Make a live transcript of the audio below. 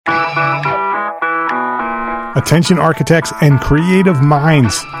Attention architects and creative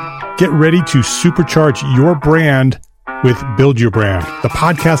minds, get ready to supercharge your brand with Build Your Brand, the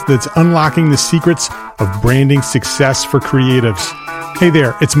podcast that's unlocking the secrets of branding success for creatives. Hey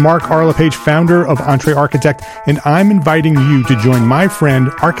there, it's Mark Arlepage, founder of Entre Architect, and I'm inviting you to join my friend,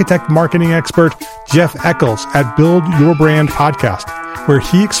 architect marketing expert Jeff Eccles at Build Your Brand podcast, where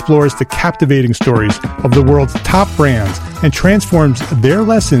he explores the captivating stories of the world's top brands and transforms their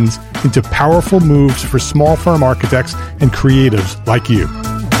lessons into powerful moves for small firm architects and creatives like you.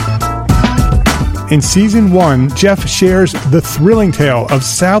 In Season 1, Jeff shares the thrilling tale of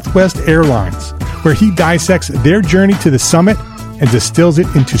Southwest Airlines, where he dissects their journey to the summit and distills it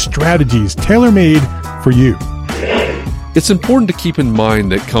into strategies tailor-made for you. It's important to keep in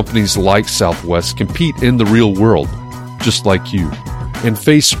mind that companies like Southwest compete in the real world, just like you, and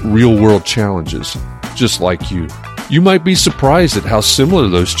face real-world challenges, just like you. You might be surprised at how similar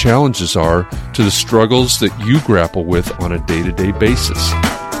those challenges are to the struggles that you grapple with on a day-to-day basis.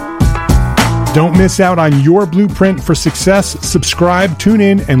 Don't miss out on your blueprint for success. Subscribe, tune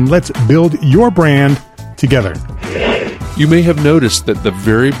in, and let's build your brand together. You may have noticed that the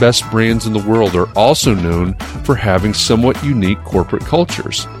very best brands in the world are also known for having somewhat unique corporate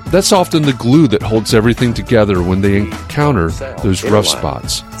cultures. That's often the glue that holds everything together when they encounter those rough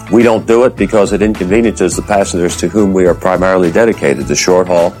spots. We don't do it because it inconveniences the passengers to whom we are primarily dedicated, the short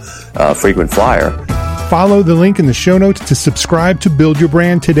haul, frequent flyer. Follow the link in the show notes to subscribe to Build Your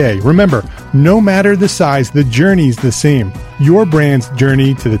Brand today. Remember, no matter the size, the journey's the same. Your brand's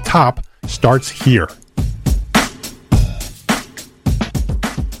journey to the top starts here.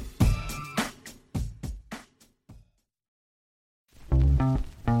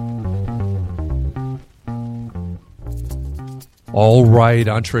 All right,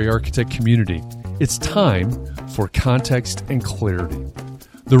 Entre Architect community, it's time for context and clarity.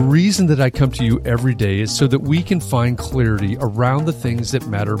 The reason that I come to you every day is so that we can find clarity around the things that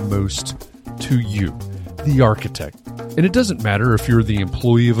matter most to you, the architect. And it doesn't matter if you're the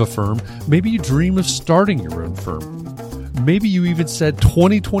employee of a firm. Maybe you dream of starting your own firm. Maybe you even said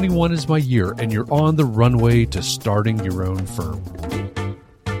 2021 is my year and you're on the runway to starting your own firm.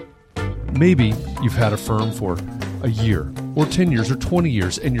 Maybe you've had a firm for a year or 10 years or 20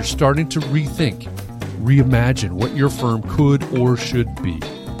 years and you're starting to rethink, reimagine what your firm could or should be.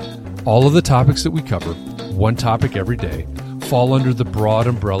 All of the topics that we cover, one topic every day, fall under the broad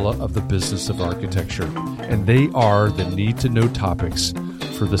umbrella of the business of architecture, and they are the need-to-know topics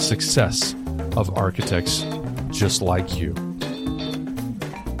for the success of architects just like you.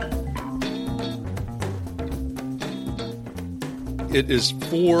 It is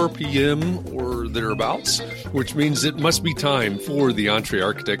 4 p.m. or thereabouts, which means it must be time for the Entre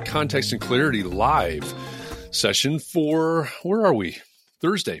Architect Context and Clarity live session for, where are we?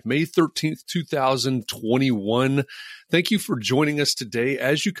 Thursday, May 13th, 2021. Thank you for joining us today.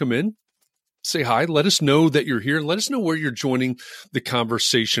 As you come in, say hi. Let us know that you're here. Let us know where you're joining the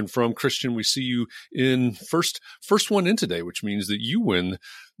conversation from. Christian, we see you in first one in today, which means that you win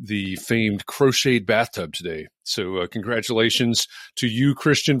the famed crocheted bathtub today. So congratulations to you,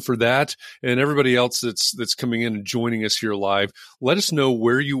 Christian, for that, and everybody else that's coming in and joining us here live. Let us know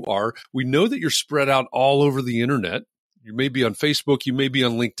where you are. We know that you're spread out all over the internet. You may be on Facebook, you may be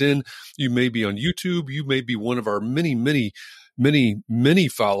on LinkedIn, you may be on YouTube, you may be one of our many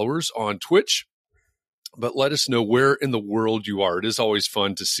followers on Twitch. But let us know where in the world you are. It is always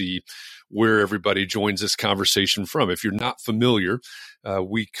fun to see where everybody joins this conversation from. If you're not familiar,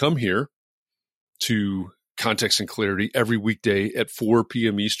 we come here to Context and Clarity every weekday at 4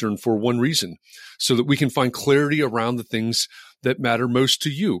 p.m. Eastern for one reason, so that we can find clarity around the things that matter most to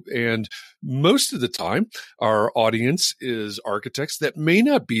you. And most of the time, our audience is architects. That may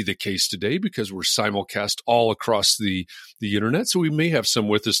not be the case today because we're simulcast all across the internet. So we may have some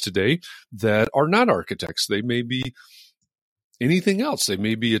with us today that are not architects. They may be anything else. They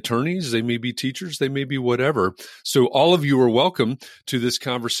may be attorneys, they may be teachers, they may be whatever. So all of you are welcome to this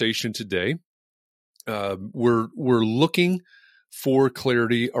conversation today. We're looking for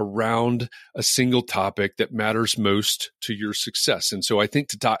clarity around a single topic that matters most to your success. And so I think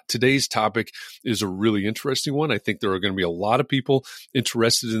today's topic is a really interesting one. I think there are going to be a lot of people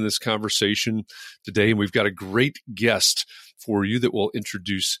interested in this conversation today, and we've got a great guest for you that we'll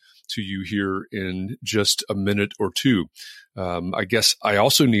introduce to you here in just a minute or two. I guess I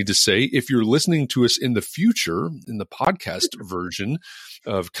also need to say, if you're listening to us in the future, in the podcast version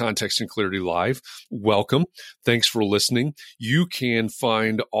of Context and Clarity Live, welcome. Thanks for listening. You can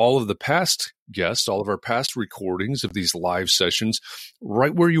find all of the past guests, all of our past recordings of these live sessions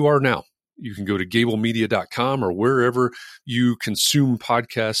right where you are now. You can go to gablemedia.com or wherever you consume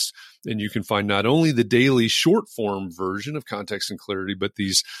podcasts, and you can find not only the daily short form version of Context and Clarity, but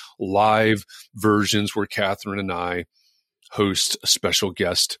these live versions where Catherine and I host a special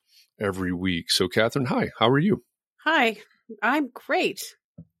guest every week. So Catherine, hi, how are you? Hi, I'm great.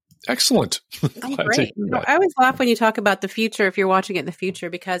 Excellent. I'm great. I always laugh when you talk about the future, if you're watching it in the future,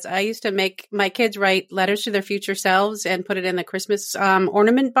 because I used to make my kids write letters to their future selves and put it in the Christmas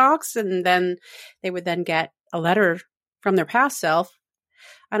ornament box. And then they would then get a letter from their past self.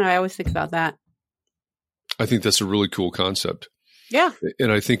 I don't know. I always think about that. I think that's a really cool concept. Yeah.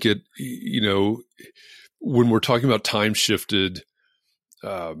 And I think it, when we're talking about time shifted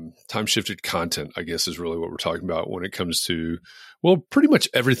content, I guess is really what we're talking about when it comes to, well, pretty much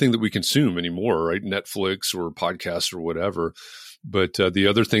everything that we consume anymore, right? Netflix or podcasts or whatever. But the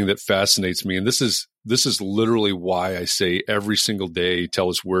other thing that fascinates me, and this is literally why I say every single day, tell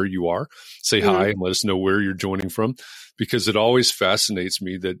us where you are, say hi, and let us know where you're joining from, because it always fascinates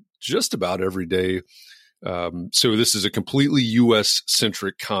me that just about every day. So this is a completely U.S.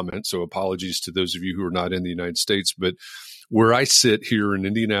 centric comment. So apologies to those of you who are not in the United States, but where I sit here in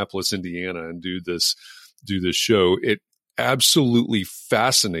Indianapolis, Indiana, and do this show, it absolutely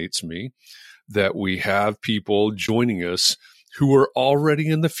fascinates me that we have people joining us who are already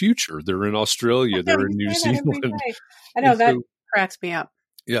in the future. They're in Australia, they're in New Zealand. I know that cracks me up.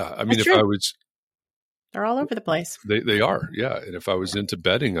 Yeah, I mean, if I was, they're all over the place. They are, yeah. And if I was into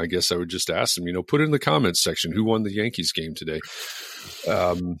betting, I guess I would just ask them. Put it in the comments section who won the Yankees game today,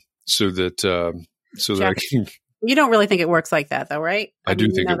 so that I can. You don't really think it works like that, though, right? I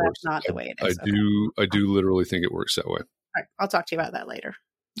do think it works. That's not the way it is. I do literally think it works that way. All right, I'll talk to you about that later.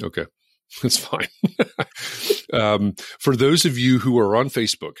 Okay, that's fine. For those of you who are on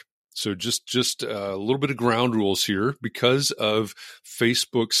Facebook, so just a little bit of ground rules here because of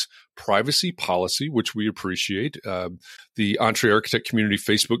Facebook's privacy policy, which we appreciate. The EntreArchitect Community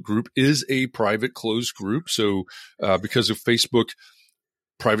Facebook group is a private closed group, so because of Facebook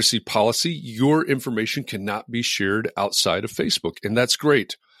privacy policy, your information cannot be shared outside of Facebook, and that's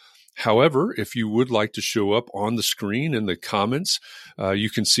great. However, if you would like to show up on the screen in the comments, you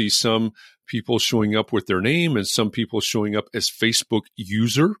can see some people showing up with their name and some people showing up as Facebook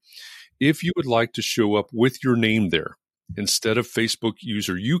user. If you would like to show up with your name there instead of Facebook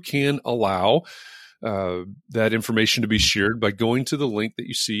user, you can allow that information to be shared by going to the link that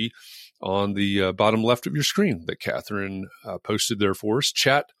you see on the bottom left of your screen that Catherine posted there for us,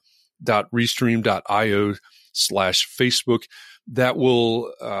 chat.restream.io/Facebook. That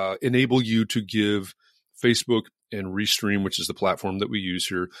will enable you to give Facebook and Restream, which is the platform that we use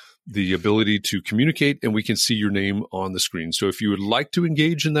here, the ability to communicate, and we can see your name on the screen. So if you would like to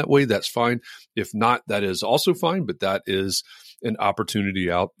engage in that way, that's fine. If not, that is also fine, but that is an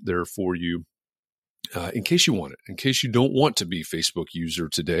opportunity out there for you. In case you want it, in case you don't want to be Facebook user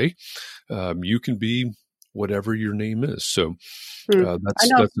today, you can be whatever your name is. So that's I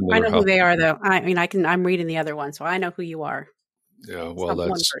know who they are, though. I mean, I'm reading the other one, so I know who you are. Yeah, well, one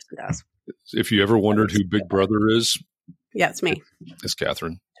person does. If you ever wondered who Big Brother is, yeah, it's me. It's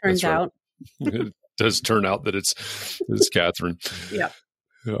Catherine. Turns out, it does turn out that it's Catherine. Yeah.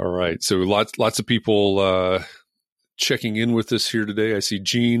 All right. So lots of people checking in with us here today. I see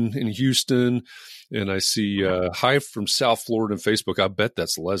Jean in Houston. And I see hi from South Florida on Facebook. I bet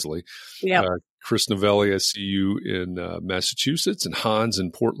that's Leslie. Yeah. Chris Novelli, I see you in Massachusetts, and Hans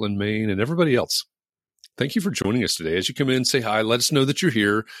in Portland, Maine, and everybody else. Thank you for joining us today. As you come in, say hi. Let us know that you're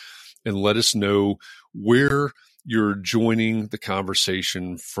here, and let us know where you're joining the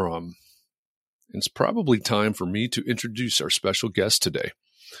conversation from. It's probably time for me to introduce our special guest today.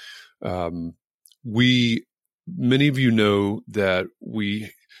 Many of you know that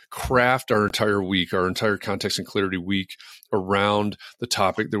we craft our entire week, our entire Context and Clarity week around the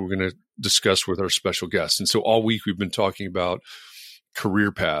topic that we're going to discuss with our special guest. And so all week we've been talking about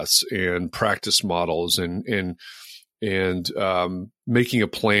career paths and practice models and making a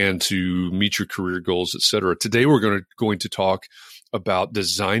plan to meet your career goals, et cetera. Today we're going to talk about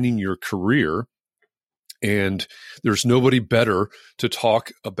designing your career. And there's nobody better to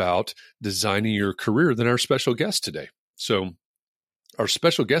talk about designing your career than our special guest today. So our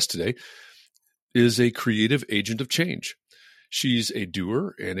special guest today is a creative agent of change. She's a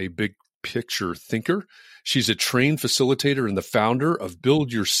doer and a big picture thinker. She's a trained facilitator and the founder of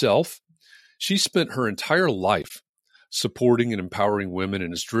Build Yourself. She spent her entire life supporting and empowering women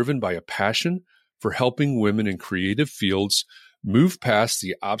and is driven by a passion for helping women in creative fields move past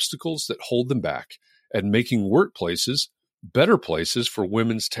the obstacles that hold them back and making workplaces better places for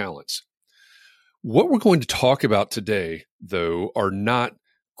women's talents. What we're going to talk about today, though, are not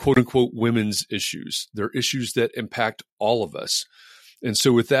quote unquote women's issues. They're issues that impact all of us. And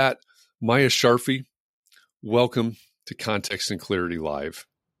so with that, Maya Sharfy, welcome to Context and Clarity Live.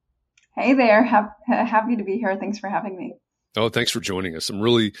 Hey there. Happy to be here. Thanks for having me. Oh, thanks for joining us. I'm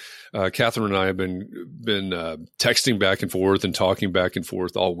really, Catherine and I have been texting back and forth and talking back and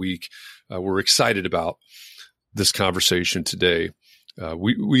forth all week. We're excited about this conversation today.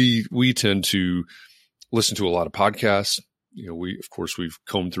 We tend to listen to a lot of podcasts. Of course, we've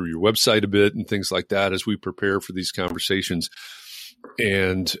combed through your website a bit and things like that as we prepare for these conversations.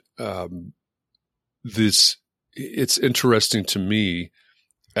 And it's interesting to me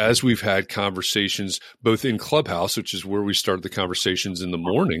as we've had conversations both in Clubhouse, which is where we start the conversations in the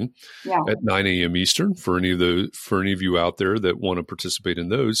morning at 9 a.m. Eastern. For any of you out there that want to participate in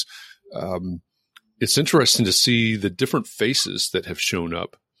those, it's interesting to see the different faces that have shown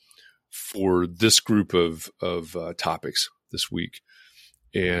up for this group of topics this week,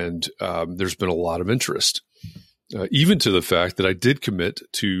 and there's been a lot of interest, even to the fact that I did commit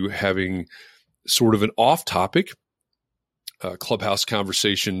to having sort of an off-topic Clubhouse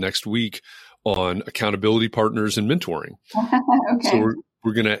conversation next week on accountability partners and mentoring. Okay. So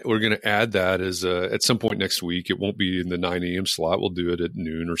we're gonna add that as at some point next week. It won't be in the 9 a.m. slot. We'll do it at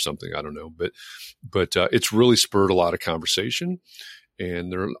noon or something. I don't know, but it's really spurred a lot of conversation,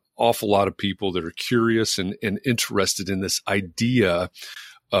 and there are an awful lot of people that are curious and interested in this idea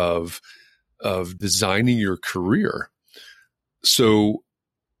of designing your career. So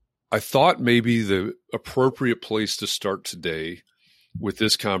I thought maybe the appropriate place to start today with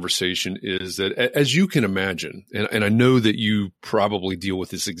this conversation is that, as you can imagine, and I know that you probably deal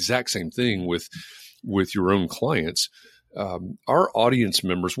with this exact same thing with your own clients, our audience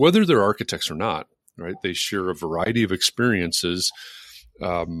members, whether they're architects or not, right? They share a variety of experiences,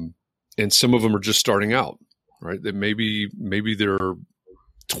 and some of them are just starting out, right? That maybe they're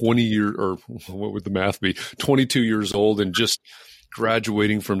 20 years, or what would the math be? 22 years old and just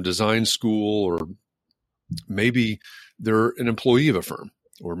graduating from design school, or maybe they're an employee of a firm,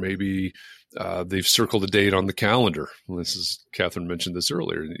 or maybe they've circled a date on the calendar. Catherine mentioned this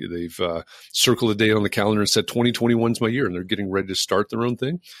earlier. They've circled a date on the calendar and said 2021 is my year, and they're getting ready to start their own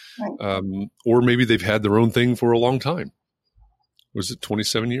thing. Right. Or maybe they've had their own thing for a long time. Was it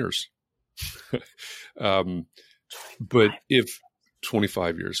 27 years? But if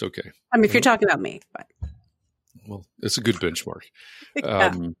 25 years, okay. I mean, if you're talking about me, but. Well, it's a good benchmark.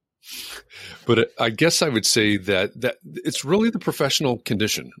 Yeah. But I guess I would say that it's really the professional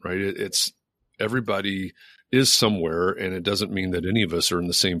condition, right? It's everybody is somewhere, and it doesn't mean that any of us are in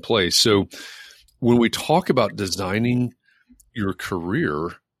the same place. So when we talk about designing your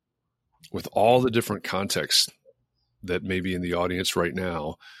career with all the different contexts that may be in the audience right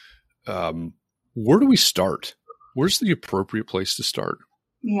now, where do we start? Where's the appropriate place to start?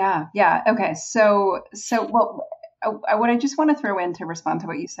 Yeah. Okay. So, well, what I just want to throw in to respond to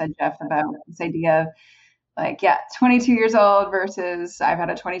what you said, Jeff, about this idea of 22 years old versus I've had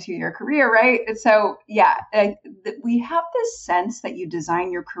a 22-year career, right? And so, we have this sense that you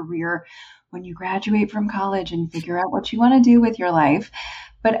design your career when you graduate from college and figure out what you want to do with your life.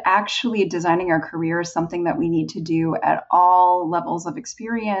 But actually designing our career is something that we need to do at all levels of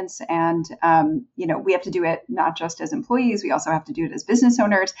experience. And, we have to do it not just as employees, we also have to do it as business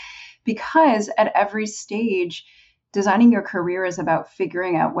owners, because at every stage, designing your career is about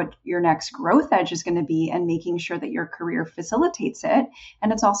figuring out what your next growth edge is going to be and making sure that your career facilitates it.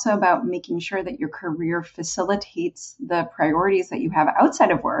 And it's also about making sure that your career facilitates the priorities that you have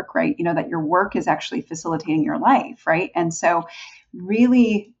outside of work, right? That your work is actually facilitating your life, right? And so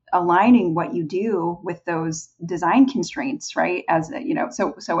really aligning what you do with those design constraints, right? As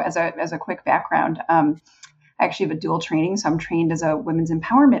a quick background, I actually have a dual training. So I'm trained as a women's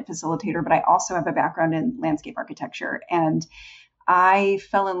empowerment facilitator, but I also have a background in landscape architecture. And I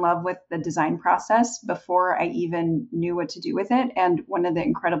fell in love with the design process before I even knew what to do with it. And one of the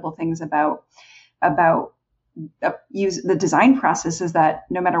incredible things about the design process is that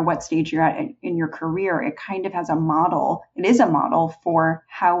no matter what stage you're at in your career, it kind of has a model. It is a model for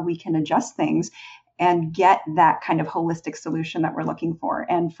how we can adjust things and get that kind of holistic solution that we're looking for.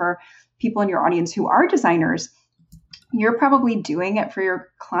 And for people in your audience who are designers, you're probably doing it for your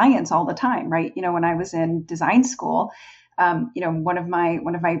clients all the time, right? When I was in design school, one of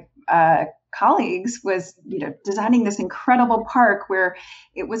my colleagues was, designing this incredible park where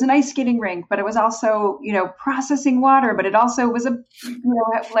it was an ice skating rink, but it was also, processing water, but it also was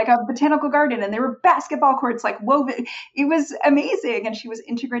like a botanical garden, and there were basketball courts like woven. It was amazing. And she was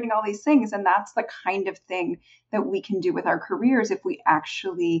integrating all these things. And that's the kind of thing that we can do with our careers if we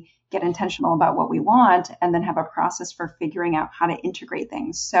actually get intentional about what we want and then have a process for figuring out how to integrate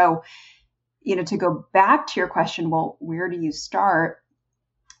things. So, to go back to your question, well, where do you start?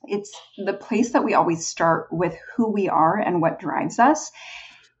 It's the place that we always start with who we are and what drives us.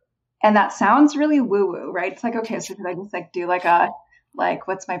 And that sounds really woo-woo, right? It's like, okay, so should I just do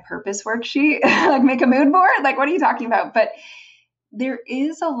what's my purpose worksheet? Make a mood board? What are you talking about? But there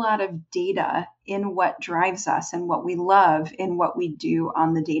is a lot of data in what drives us and what we love in what we do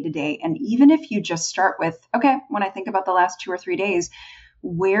on the day-to-day. And even if you just start with, okay, when I think about the last 2 or 3 days,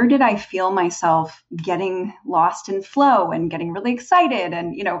 where did I feel myself getting lost in flow and getting really excited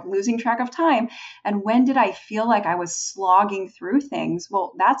and, losing track of time? And when did I feel like I was slogging through things?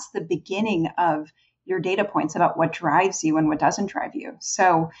 Well, that's the beginning of your data points about what drives you and what doesn't drive you.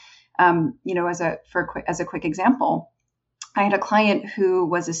 So, as a quick example, I had a client who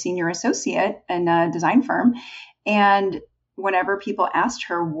was a senior associate in a design firm, and whenever people asked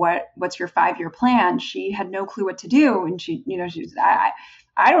her what's your 5-year plan, she had no clue what to do. And she was,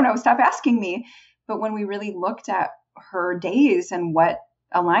 I don't know, stop asking me. But when we really looked at her days and what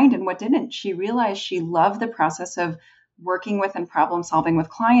aligned and what didn't, she realized she loved the process of working with and problem solving with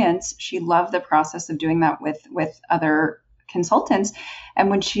clients. She loved the process of doing that with other consultants. And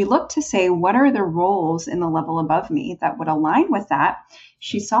when she looked to say, what are the roles in the level above me that would align with that,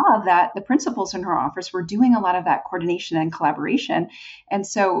 she saw that the principals in her office were doing a lot of that coordination and collaboration. And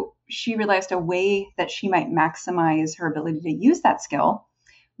so she realized a way that she might maximize her ability to use that skill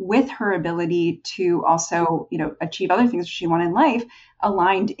with her ability to also, achieve other things she wanted in life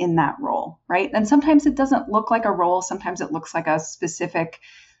aligned in that role, right? And sometimes it doesn't look like a role. Sometimes it looks like a specific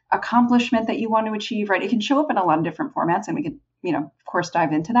accomplishment that you want to achieve, right? It can show up in a lot of different formats, and we can, of course,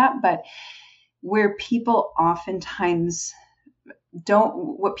 dive into that. But where people oftentimes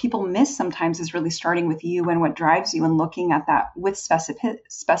what people miss sometimes is really starting with you and what drives you and looking at that with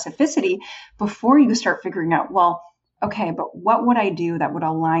specificity before you start figuring out, well, okay, but what would I do that would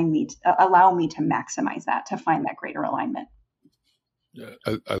allow me to maximize that, to find that greater alignment? Yeah,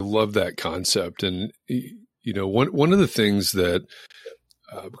 I love that concept. And, one of the things that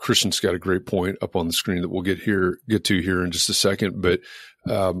Christian's got a great point up on the screen that we'll get to here in just a second. But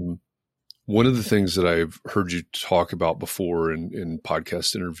one of the things that I've heard you talk about before in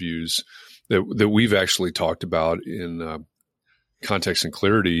podcast interviews that we've actually talked about in Context and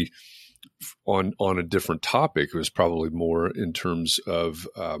Clarity on a different topic, it was probably more in terms of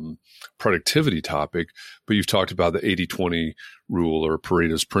productivity topic, but you've talked about the 80-20 rule or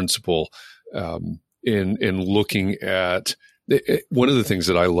Pareto's principle, in looking at one of the things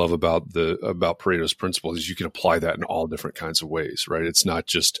that I love about Pareto's principle is you can apply that in all different kinds of ways, right? It's not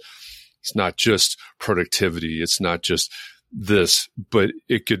just productivity. It's not just this, but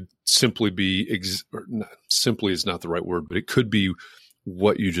it could simply be, simply is not the right word, but it could be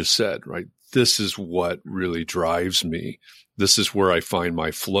what you just said, right? This is what really drives me. This is where I find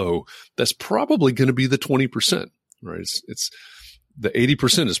my flow. That's probably going to be the 20%, right? It's the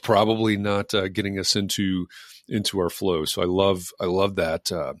 80% is probably not getting us into our flow. So I love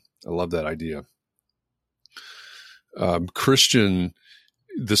that. I love that idea. Christian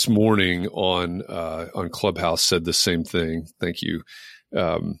this morning on Clubhouse said the same thing. Thank you.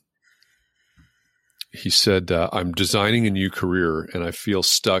 He said, I'm designing a new career and I feel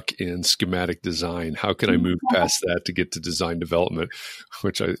stuck in schematic design. How can I move past that to get to design development?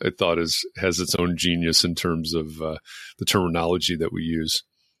 Which I thought has its own genius in terms of the terminology that we use.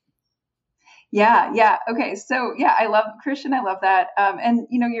 Yeah. Okay. So yeah, I love Christian. I love that. And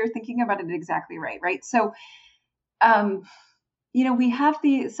you're thinking about it exactly right? So, we have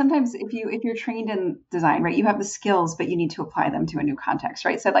sometimes if you're trained in design, right, you have the skills, but you need to apply them to a new context,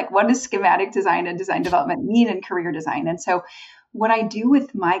 right? So what does schematic design and design development mean in career design? And so what I do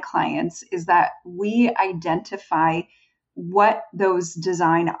with my clients is that we identify what those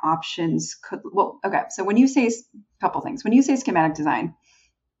design options could, so when you say a couple things, when you say schematic design,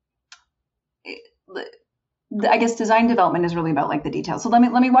 I guess design development is really about the details. So let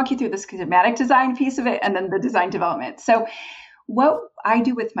me walk you through the schematic design piece of it and then the design development. So what I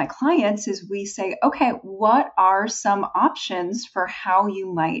do with my clients is we say, okay, what are some options for how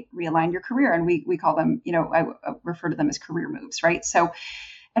you might realign your career? And we call them, I refer to them as career moves, right? So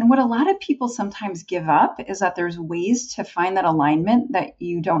And what a lot of people sometimes give up is that there's ways to find that alignment that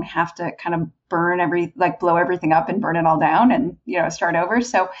you don't have to kind of blow everything up and burn it all down and, start over.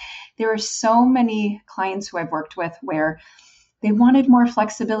 So there are so many clients who I've worked with where they wanted more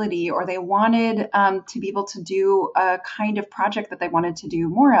flexibility, or they wanted to be able to do a kind of project that they wanted to do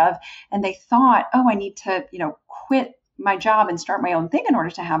more of. And they thought, oh, I need to, quit my job and start my own thing in order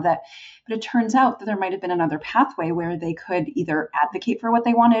to have that. But it turns out that there might have been another pathway where they could either advocate for what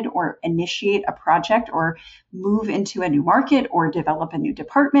they wanted, or initiate a project, or move into a new market, or develop a new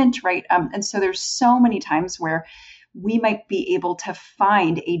department, right? And so there's so many times where we might be able to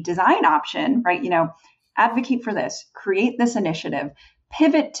find a design option, right? Advocate for this, create this initiative,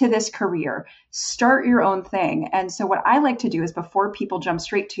 pivot to this career, start your own thing. And so what I like to do is, before people jump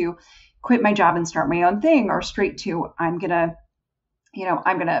straight to quit my job and start my own thing, or straight to I'm going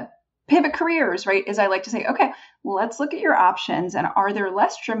to pivot careers, right? Is I like to say, okay, let's look at your options, and are there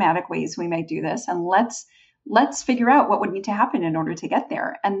less dramatic ways we might do this? And let's figure out what would need to happen in order to get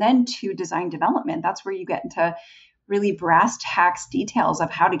there. And then to design development, that's where you get into really brass tacks details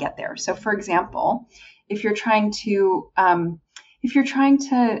of how to get there. So for example, if you're trying to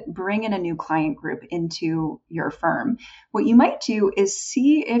bring in a new client group into your firm, what you might do is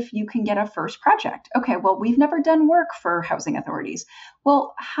see if you can get a first project. Okay, well, we've never done work for housing authorities.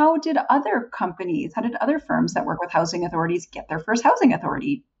 Well, how did other firms that work with housing authorities get their first housing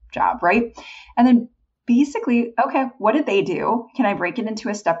authority job, right? And then basically, okay, what did they do? Can I break it into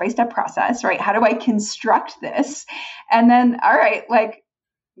a step-by-step process, right? How do I construct this? And then, all right,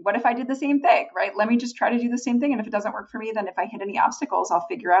 what if I did the same thing, right? Let me just try to do the same thing. And if it doesn't work for me, then if I hit any obstacles, I'll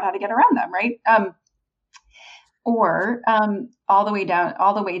figure out how to get around them, right? All the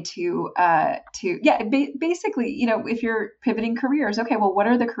way to basically, if you're pivoting careers, okay, well, what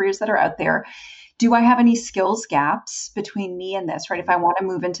are the careers that are out there? Do I have any skills gaps between me and this, right? If I want to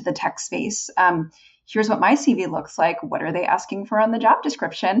move into the tech space, here's what my CV looks like. What are they asking for on the job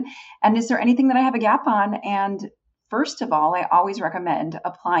description? And is there anything that I have a gap on? And first of all, I always recommend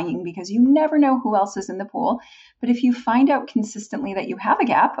applying, because you never know who else is in the pool. But if you find out consistently that you have a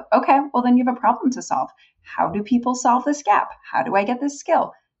gap, okay, well, then you have a problem to solve. How do people solve this gap? How do I get this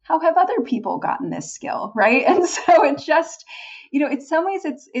skill? How have other people gotten this skill, right? And so it just, in some ways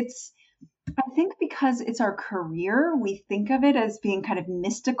it's, I think because it's our career, we think of it as being kind of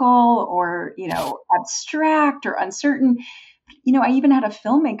mystical or, abstract or uncertain. I even had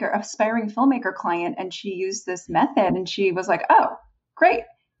aspiring filmmaker client, and she used this method, and she was like, oh, great.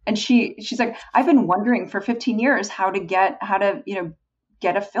 And she's like, I've been wondering for 15 years how to get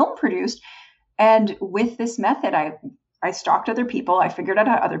a film produced. And with this method, I stalked other people. I figured out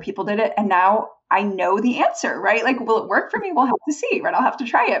how other people did it. And now I know the answer, right? Will it work for me? We'll have to see, right? I'll have to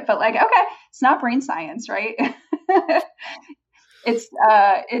try it. But okay, it's not brain science, right? It's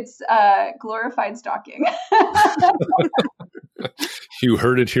glorified stalking. You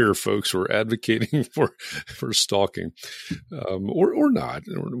heard it here, folks. We're advocating for stalking, or not.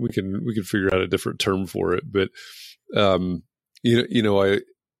 We can figure out a different term for it. But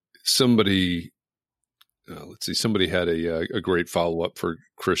somebody had a great follow up for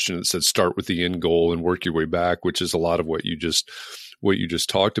Christian that said, start with the end goal and work your way back, which is a lot of what you just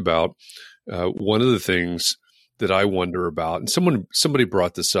talked about. One of the things that I wonder about, and somebody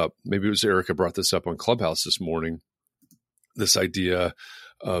brought this up, maybe it was Erica brought this up on Clubhouse this morning, this idea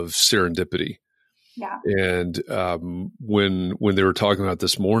of serendipity. Yeah. And when they were talking about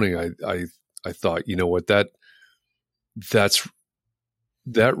this morning, I thought, what,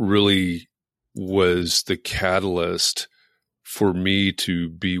 that really was the catalyst for me to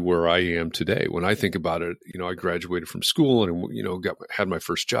be where I am today. When I think about it, I graduated from school and, had my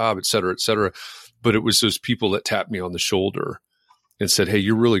first job, et cetera, et cetera. But it was those people that tapped me on the shoulder and said, hey,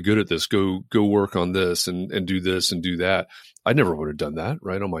 you're really good at this. Go work on this and do this and do that. I never would have done that,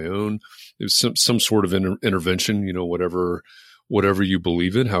 right, on my own. It was some sort of intervention, whatever you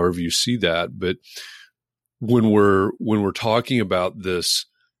believe in, however you see that. But when we're talking about this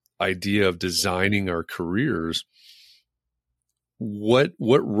idea of designing our careers, what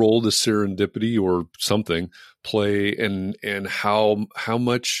role does serendipity or something play, and how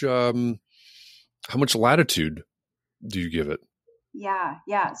much latitude do you give it?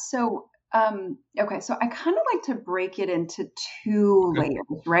 Yeah. So, okay. So I kind of like to break it into two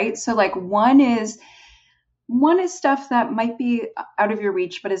layers, right? So one is One is stuff that might be out of your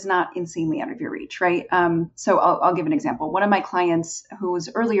reach, but is not insanely out of your reach, right? So I'll give an example. One of my clients who was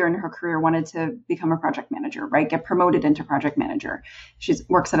earlier in her career wanted to become a project manager, right? Get promoted into project manager. She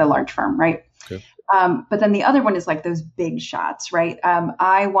works at a large firm, right? Okay. But then the other one is like those big shots, right?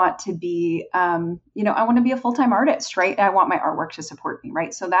 I want to be, I want to be a full-time artist, right? I want my artwork to support me,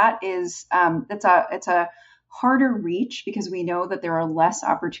 right? So that is, it's a harder reach because we know that there are less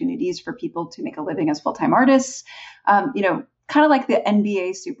opportunities for people to make a living as full-time artists, kind of like the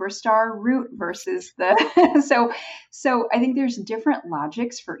NBA superstar route versus the, so I think there's different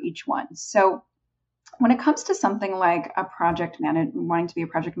logics for each one. So when it comes to something like wanting to be a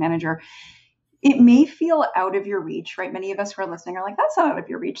project manager, it may feel out of your reach, right? Many of us who are listening are like, that's not out of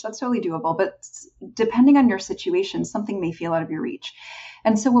your reach. That's totally doable. But depending on your situation, something may feel out of your reach.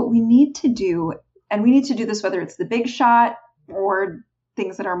 And so what we need to do, and we need to do this whether it's the big shot or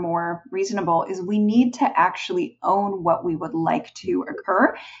things that are more reasonable, is we need to actually own what we would like to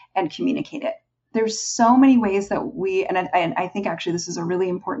occur and communicate it. There's so many ways that and I think actually this is a really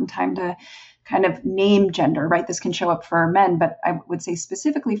important time to kind of name gender, right? This can show up for men, but I would say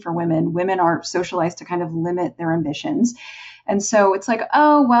specifically for women. Women are socialized to kind of limit their ambitions. And so it's like,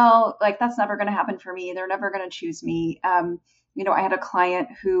 oh, well, like that's never going to happen for me. They're never going to choose me. I had a client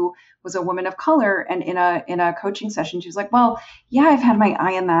who was a woman of color, and in a coaching session, she was like, well, yeah, I've had my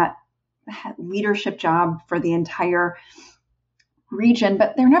eye on that leadership job for the entire region,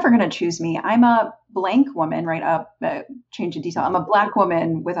 but they're never going to choose me. I'm a blank woman, right? Change of detail. I'm a Black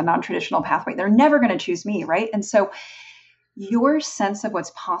woman with a non-traditional pathway. They're never going to choose me, right? And so your sense of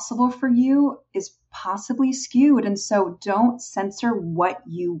what's possible for you is possibly skewed. And so don't censor what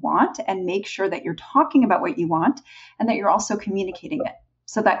you want, and make sure that you're talking about what you want and that you're also communicating it.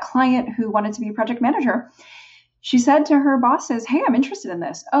 So that client who wanted to be a project manager, she said to her bosses, hey, I'm interested in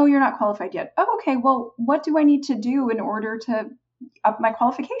this. Oh, you're not qualified yet. Oh, okay. Well, what do I need to do in order to up my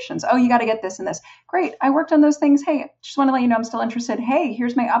qualifications? Oh, you got to get this and this. Great. I worked on those things. Hey, just want to let you know I'm still interested. Hey,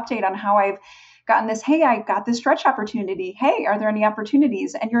 here's my update on how I've gotten this. Hey, I got this stretch opportunity. Hey, are there any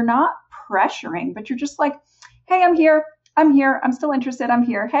opportunities? And you're not pressuring, but you're just like, hey, I'm here. I'm still interested. I'm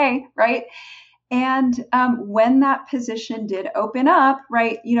here. Hey, right. And when that position did open up,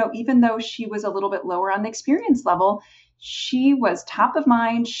 right, even though she was a little bit lower on the experience level, she was top of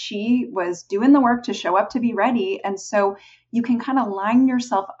mind. She was doing the work to show up to be ready. And so you can kind of line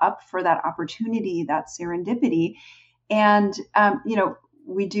yourself up for that opportunity, that serendipity. And,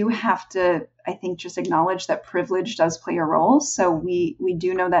 we do have to, I think, just acknowledge that privilege does play a role. So we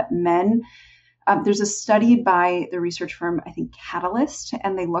do know that men, there's a study by the research firm, I think Catalyst,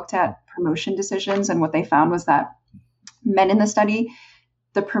 and they looked at promotion decisions. And what they found was that men in the study,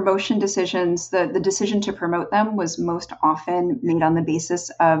 the promotion decisions, the decision to promote them was most often made on the basis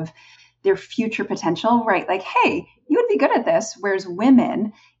of their future potential, right? Like, hey, you would be good at this. Whereas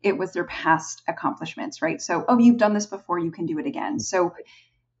women, it was their past accomplishments, right? So, oh, you've done this before, you can do it again. So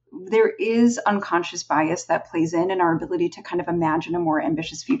there is unconscious bias that plays in our ability to kind of imagine a more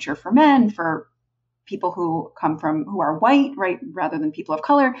ambitious future for men, for people who are white, right? Rather than people of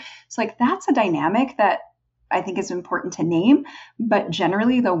color. It's like, that's a dynamic that I think is important to name, but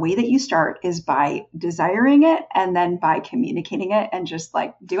generally the way that you start is by desiring it and then by communicating it and just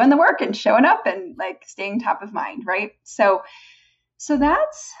like doing the work and showing up and like staying top of mind, right? So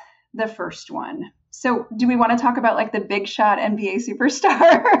that's the first one. So do we want to talk about like the big shot NBA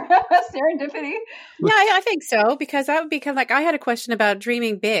superstar serendipity? Yeah, I think so, because that would become like, I had a question about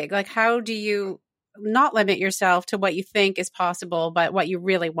dreaming big. Like, how do you not limit yourself to what you think is possible, but what you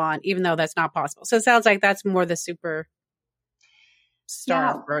really want, even though that's not possible? So it sounds like that's more the super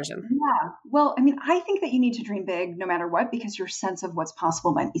star version. Yeah. Well, I mean, I think that you need to dream big no matter what, because your sense of what's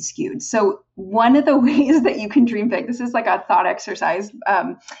possible might be skewed. So one of the ways that you can dream big, this is like a thought exercise.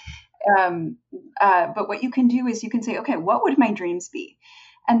 But what you can do is you can say, okay, what would my dreams be?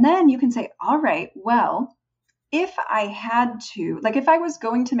 And then you can say, all right, well, if I had to, like if I was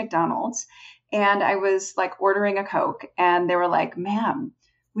going to McDonald's and I was like ordering a Coke and they were like, ma'am,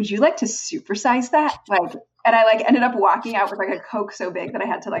 would you like to supersize that? Like, and I like ended up walking out with like a Coke so big that I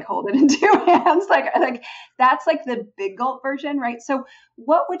had to like hold it in two hands. Like that's like the big gulp version, right? So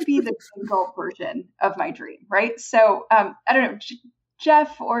what would be the big gulp version of my dream, right? So I don't know,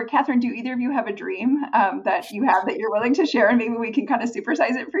 Jeff or Catherine, do either of you have a dream that you have that you're willing to share, and maybe we can kind of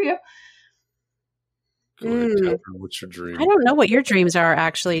supersize it for you? Go ahead, Catherine. What's your dream? I don't know what your dreams are,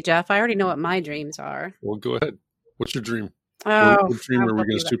 actually, Jeff. I already know what my dreams are. Well, go ahead. What's your dream? What dream are we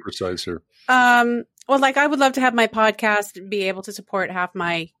going to supersize here? Well, like I would love to have my podcast be able to support half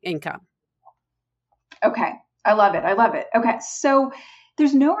my income. Okay. I love it. Okay. So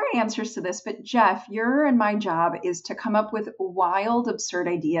there's no right answers to this, but Jeff, your and my job is to come up with wild, absurd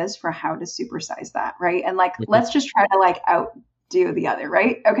ideas for how to supersize that, right? And like, let's just try to like outdo the other,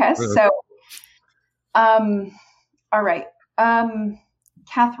 right? Okay. So, all right.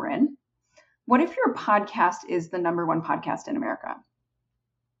 Catherine, what if your podcast is the number one podcast in America?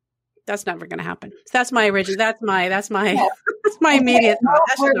 That's never going to happen. That's my original. That's my that's my immediate thought.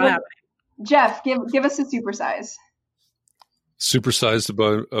 That's not happening. Jeff, give us a supersize. Supersized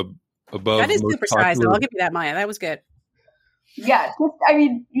above. That is supersized. I'll give you that, Maya. That was good. Yeah, I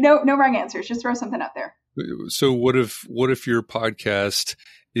mean, no wrong answers. Just throw something out there. So what if your podcast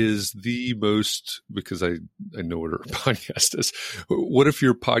is the most, because I know what our podcast is. What if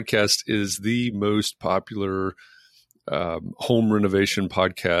your podcast is the most popular home renovation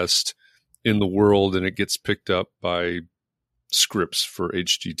podcast in the world, and it gets picked up by Scripps for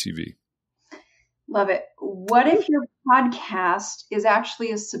HGTV? Love it. What if your podcast is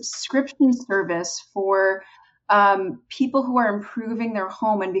actually a subscription service for people who are improving their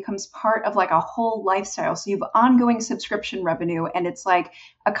home and becomes part of like a whole lifestyle? So you have ongoing subscription revenue, and it's like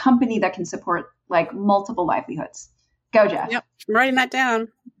a company that can support like multiple livelihoods. Go, Jeff. Yep. I'm writing that down.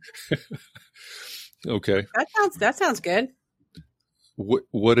 Okay. That sounds good.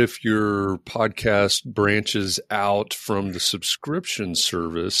 What if your podcast branches out from the subscription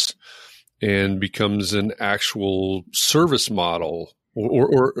service and becomes an actual service model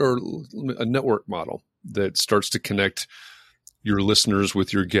or a network model that starts to connect your listeners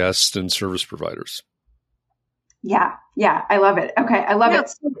with your guests and service providers? Yeah. I love it. Okay. I love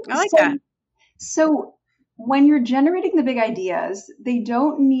it. I like that. So when you're generating the big ideas,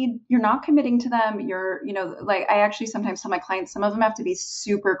 you're not committing to them. Like I actually sometimes tell my clients, some of them have to be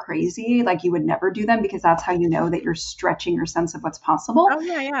super crazy. Like you would never do them, because that's how you know that you're stretching your sense of what's possible. Oh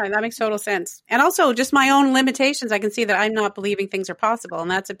yeah. That makes total sense. And also just my own limitations. I can see that I'm not believing things are possible.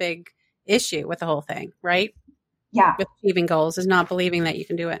 And that's a big issue with the whole thing, right? Yeah. With achieving goals is not believing that you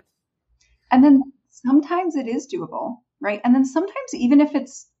can do it. And then sometimes it is doable, right? And then sometimes even if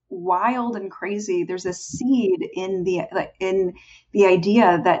it's wild and crazy, there's a seed in the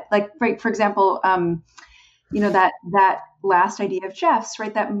idea that, like, right, for example, that last idea of Jeff's,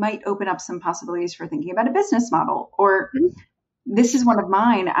 right, that might open up some possibilities for thinking about a business model. Or this is one of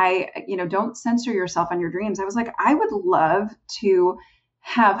mine. Don't censor yourself on your dreams. I was like, I would love to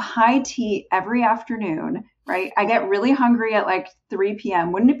have high tea every afternoon, right? I get really hungry at like 3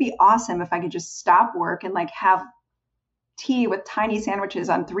 p.m. Wouldn't it be awesome if I could just stop work and like have tea with tiny sandwiches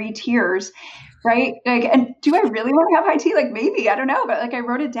on 3 tiers, right? Like, and do I really want to have high tea? Like maybe, I don't know, but like I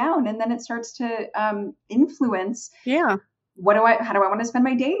wrote it down, and then it starts to influence. Yeah. How do I want to spend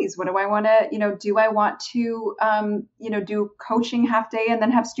my days? What do I want to, do I want to, do coaching half day and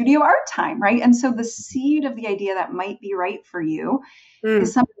then have studio art time, right? And so the seed of the idea that might be right for you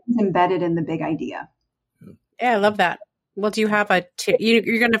is something that's embedded in the big idea. Yeah, I love that. Well, do you have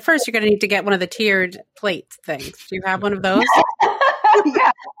you're going to need to get one of the tiered plate things. Do you have one of those?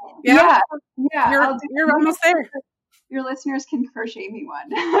 Yeah. You're almost there. Your listeners can crochet me one.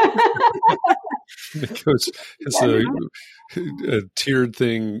 It's a tiered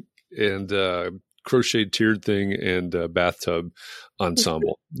thing and crocheted tiered thing and bathtub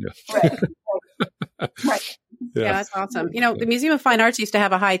ensemble. Yeah. Right. Yeah, that's awesome. The Museum of Fine Arts used to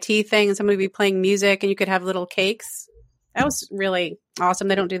have a high tea thing, and somebody would be playing music, and you could have little cakes. That was really awesome.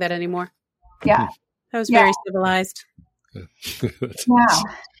 They don't do that anymore. Yeah. That was very civilized. That's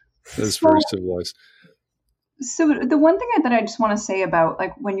very civilized. So the one thing that I just want to say about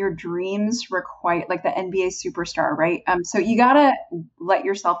like when your dreams require, like the NBA superstar, right? So you got to let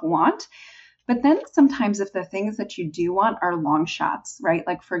yourself want, but then sometimes if the things that you do want are long shots, right?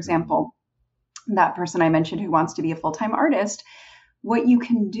 Like for example, that person I mentioned who wants to be a full-time artist, what you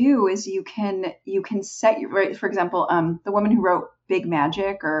can do is you can set your, right. For example, the woman who wrote Big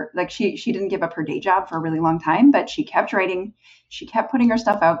Magic, or like she didn't give up her day job for a really long time, but she kept writing, she kept putting her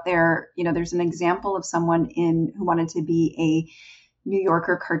stuff out there. There's an example of someone who wanted to be a New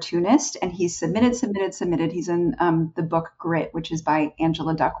Yorker cartoonist, and he submitted. He's in the book Grit, which is by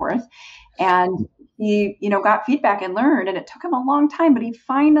Angela Duckworth. And he, got feedback and learned, and it took him a long time, but he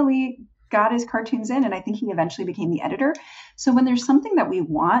finally got his cartoons in, and I think he eventually became the editor. So when there's something that we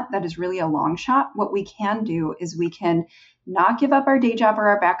want that is really a long shot, what we can do is we can not give up our day job or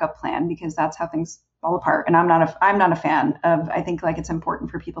our backup plan, because that's how things fall apart. And I'm not a fan of, I think like it's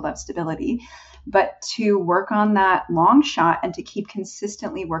important for people to have stability, but to work on that long shot and to keep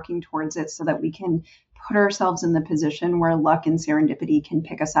consistently working towards it so that we can put ourselves in the position where luck and serendipity can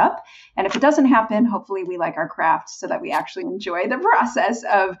pick us up. And if it doesn't happen, hopefully we like our craft so that we actually enjoy the process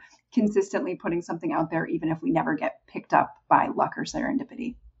of consistently putting something out there, even if we never get picked up by luck or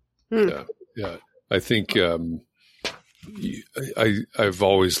serendipity. Yeah. I think I've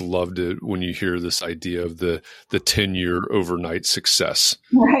always loved it when you hear this idea of the 10-year overnight success.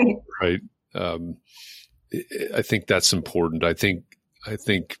 Right. I think that's important. I think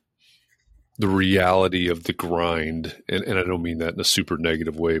the reality of the grind, and I don't mean that in a super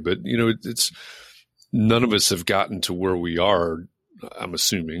negative way, but it's none of us have gotten to where we are, I'm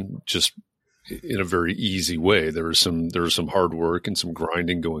assuming, just in a very easy way. There was some hard work and some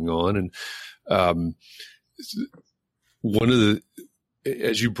grinding going on. And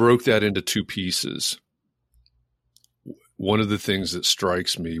as you broke that into two pieces, one of the things that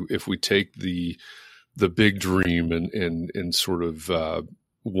strikes me, if we take the big dream and sort of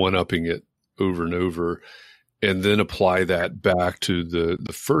one-upping it over and over, and then apply that back to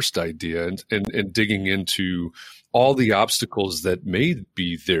the first idea and digging into all the obstacles that may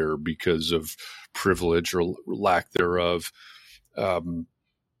be there because of privilege or lack thereof.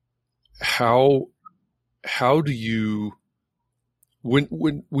 How do you,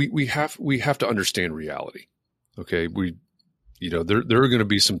 when we have to understand reality. Okay. There are going to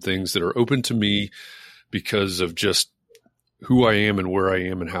be some things that are open to me because of just who I am and where I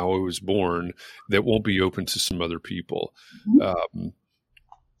am and how I was born that won't be open to some other people. Mm-hmm.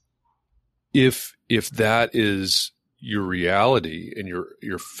 If that is your reality and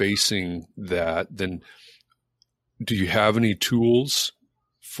you're facing that, then do you have any tools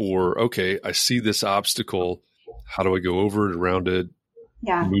for, okay, I see this obstacle. How do I go over it, around it,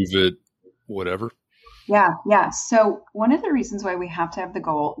 move it, whatever? Yeah. So one of the reasons why we have to have the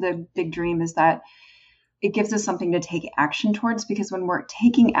goal, the big dream, is that it gives us something to take action towards, because when we're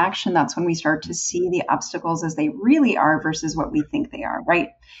taking action, that's when we start to see the obstacles as they really are versus what we think they are, right?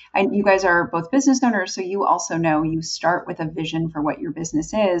 And you guys are both business owners, so you also know you start with a vision for what your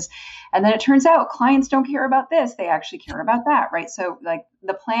business is. And then it turns out clients don't care about this. They actually care about that, right? So like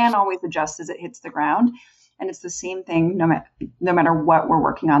the plan always adjusts as it hits the ground. And it's the same thing no matter what we're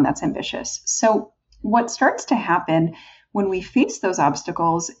working on that's ambitious. So what starts to happen when we face those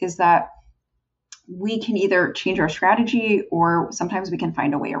obstacles is that we can either change our strategy or sometimes we can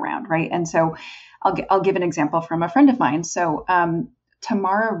find a way around, right? And so I'll give an example from a friend of mine. So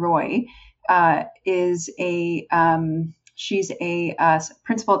Tamara Roy is she's a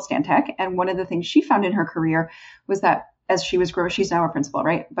principal at Stantec. And one of the things she found in her career was that as she was growing, she's now a principal,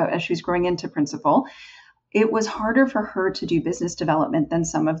 right? But as she was growing into principal, it was harder for her to do business development than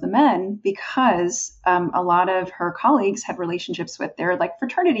some of the men because a lot of her colleagues had relationships with their like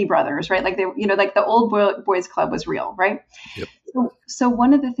fraternity brothers, right? Like they, like the old boys club was real, right? Yep. So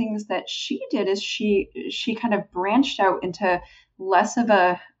one of the things that she did is she kind of branched out into less of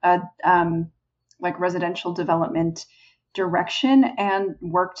a like residential development direction and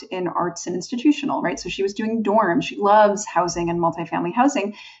worked in arts and institutional, right? So she was doing dorms. She loves housing and multifamily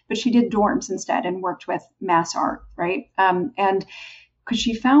housing, but she did dorms instead and worked with mass art, right? And because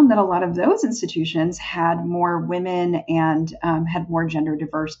she found that a lot of those institutions had more women and had more gender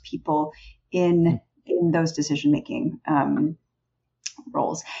diverse people in those decision-making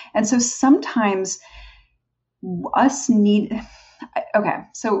roles. And so sometimes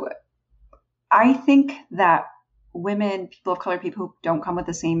so I think that women, people of color, people who don't come with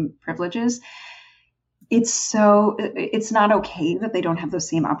the same privileges, it's not okay that they don't have those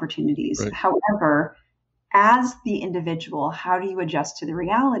same opportunities. Right. However, as the individual, how do you adjust to the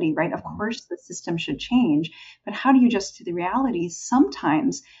reality, right? Of course, the system should change, but how do you adjust to the reality?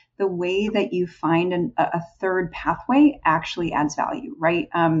 Sometimes the way that you find a third pathway actually adds value, right?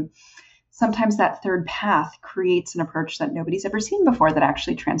 Sometimes that third path creates an approach that nobody's ever seen before that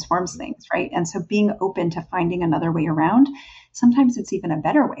actually transforms things, right? And so being open to finding another way around, sometimes it's even a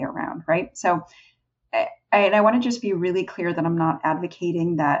better way around, right? So I want to just be really clear that I'm not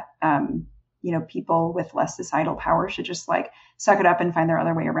advocating that, people with less societal power should just like suck it up and find their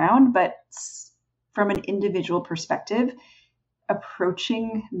other way around. But from an individual perspective,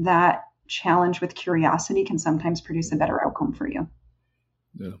 approaching that challenge with curiosity can sometimes produce a better outcome for you.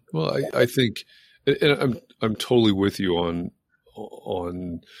 Yeah. Well, I think, and I'm totally with you on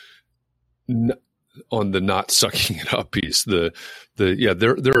the not sucking it up piece. There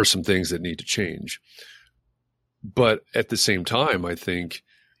are some things that need to change, but at the same time, I think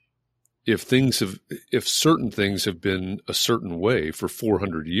if certain things have been a certain way for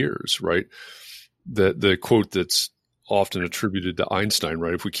 400 years, right? The quote that's often attributed to Einstein,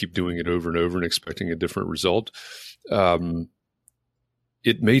 right? If we keep doing it over and over and expecting a different result,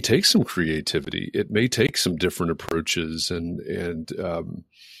 it may take some creativity. It may take some different approaches and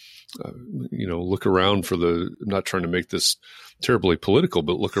look around for I'm not trying to make this terribly political,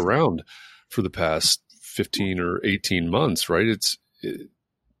 but look around for the past 15 or 18 months, right?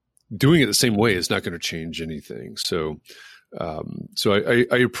 Doing it the same way is not going to change anything. So I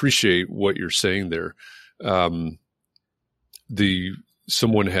appreciate what you're saying there.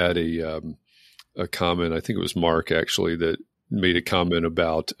 Someone had a comment, I think it was Mark actually, that made a comment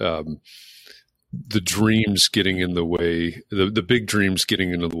about the dreams getting in the way, the big dreams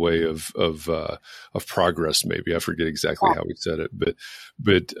getting into the way of progress. Maybe I forget exactly how he said it, but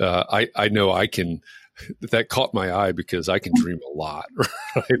I know I can. That caught my eye because I can dream a lot,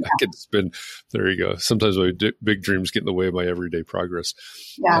 right? I can spend. There you go. Sometimes my big dreams get in the way of my everyday progress.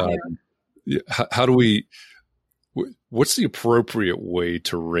 How do we? What's the appropriate way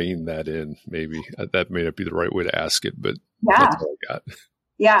to rein that in? Maybe that may not be the right way to ask it, but that's all I got.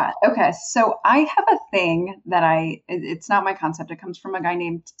 Yeah. Okay. So I have a thing that it's not my concept. It comes from a guy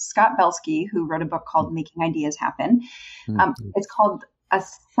named Scott Belsky, who wrote a book called Making Ideas Happen. It's called a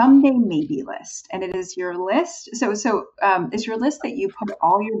someday maybe list. And it is your list. So it's your list that you put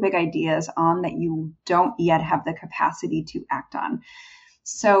all your big ideas on that you don't yet have the capacity to act on.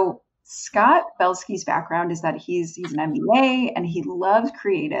 So Scott Belsky's background is that he's an MBA and he loved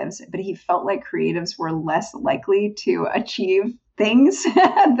creatives, but he felt like creatives were less likely to achieve things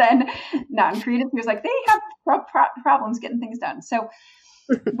than non-creatives. He was like, they have problems getting things done. So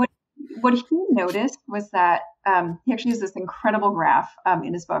what he noticed was that he actually has this incredible graph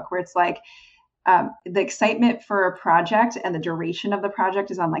in his book where it's like the excitement for a project and the duration of the project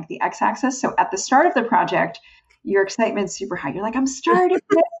is on like the x-axis. So at the start of the project, your excitement's super high. You're like, I'm starting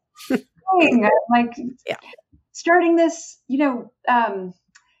this thing. Starting this,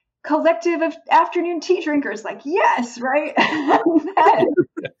 collective of afternoon tea drinkers. Like, yes, right?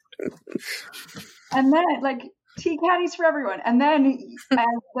 and then like tea caddies for everyone. And then as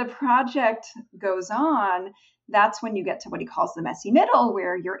the project goes on, that's when you get to what he calls the messy middle,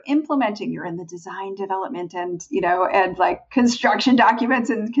 where you're implementing, you're in the design development and, and like construction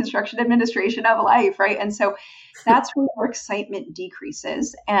documents and construction administration of life, right? And so that's where your excitement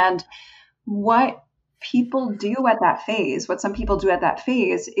decreases. And what people do at that phase, what some people do at that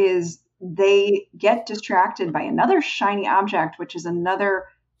phase is they get distracted by another shiny object, which is another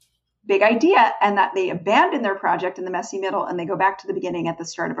big idea, and that they abandon their project in the messy middle and they go back to the beginning at the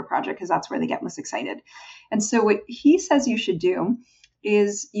start of a project because that's where they get most excited. And so what he says you should do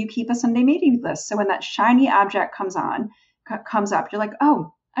is you keep a Sunday maybe list. So when that shiny object comes up, you're like,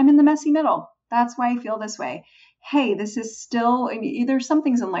 oh, I'm in the messy middle. That's why I feel this way. Hey, this is still, there's some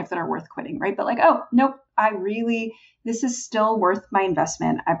things in life that are worth quitting, right? But like, oh, nope, this is still worth my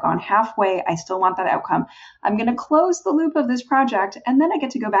investment. I've gone halfway. I still want that outcome. I'm going to close the loop of this project. And then I get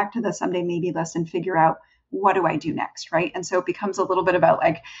to go back to the someday maybe list and figure out what do I do next, right? And so it becomes a little bit about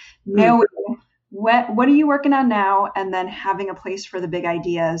like knowing what are you working on now? And then having a place for the big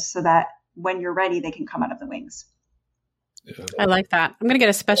ideas so that when you're ready, they can come out of the wings. Yeah. I like that. I'm going to get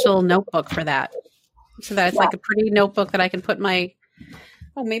a special notebook for that. So that it's like a pretty notebook that I can put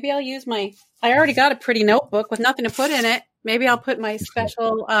maybe I'll use I already got a pretty notebook with nothing to put in it. Maybe I'll put my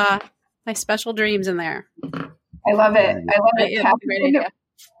special dreams in there. I love it. Yeah, great idea.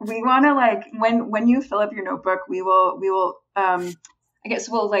 We want to like, when you fill up your notebook, we will, I guess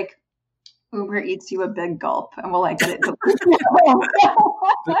we'll like Uber Eats you a big gulp and we'll like get it.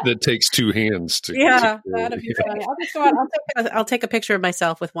 That takes two hands to. Yeah, that'd be funny. I'll just go out. I'll take a picture of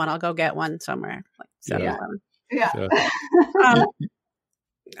myself with one. I'll go get one somewhere.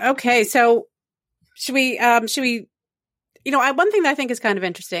 Okay, so should we? One thing that I think is kind of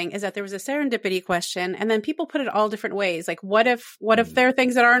interesting is that there was a serendipity question, and then people put it all different ways. Like, what if there are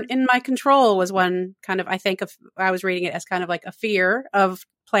things that aren't in my control? Was one kind of, I think of. I was reading it as kind of like a fear of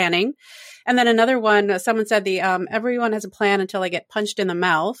planning, and then another one. Someone said everyone has a plan until they get punched in the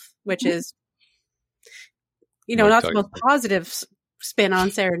mouth, which is, not the most positive spin on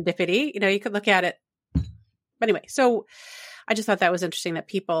serendipity. You could look at it. But anyway, so I just thought that was interesting that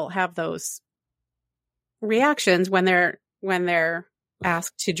people have those reactions when they're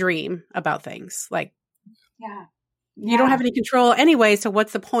asked to dream about things. Like, you don't have any control anyway. So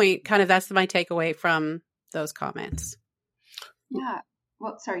what's the point? Kind of, that's my takeaway from those comments. Yeah.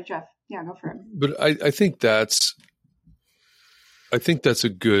 Well, sorry, Jeff. Yeah, go for it. But I think that's a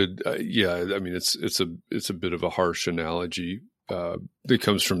good. I mean, it's a bit of a harsh analogy. That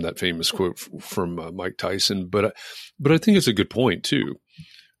comes from that famous quote from Mike Tyson, but I think it's a good point too,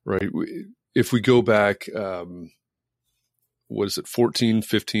 right? If we go back, what is it, 15,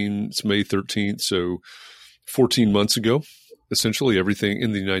 it's May 13th, so 14 months ago, essentially everything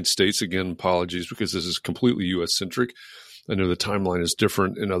in the United States, again, apologies because this is completely U.S. centric, I know the timeline is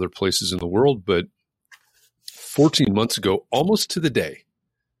different in other places in the world, but 14 months ago, almost to the day,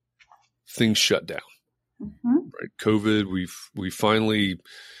 things shut down. Right? COVID, we finally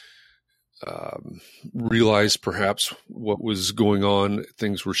realized perhaps what was going on.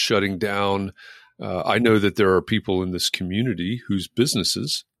 Things were shutting down. I know that there are people in this community whose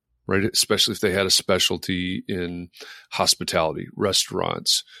businesses, right, especially if they had a specialty in hospitality,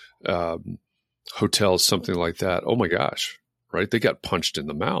 restaurants, hotels, something like that. Oh my gosh, right? They got punched in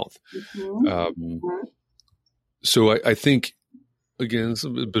the mouth. So I think, again, it's a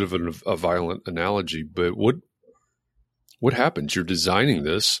bit of a violent analogy, but what happens? You're designing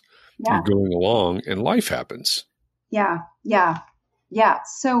this, you're going along, and life happens. Yeah.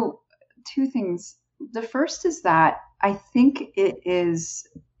 So 2 things. The first is that I think it's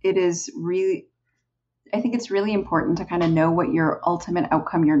really important to kind of know what your ultimate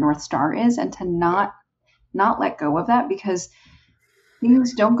outcome, your North Star is, and to not let go of that, because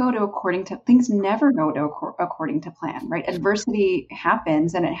things never go according to plan, right? Adversity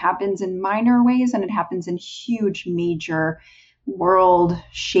happens, and it happens in minor ways, and it happens in huge, major, world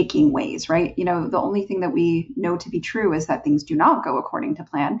shaking ways, right? The only thing that we know to be true is that things do not go according to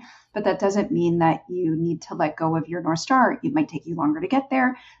plan, but that doesn't mean that you need to let go of your North Star. It might take you longer to get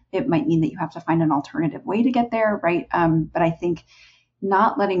there. It might mean that you have to find an alternative way to get there, right? But I think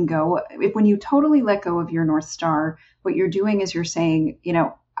not letting go, when you totally let go of your North Star, what you're doing is you're saying,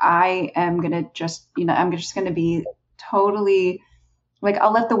 I'm just going to be totally like,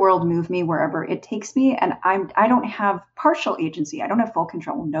 I'll let the world move me wherever it takes me. And I don't have partial agency. I don't have full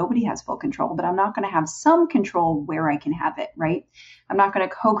control. Nobody has full control, but I'm not going to have some control where I can have it, right? I'm not going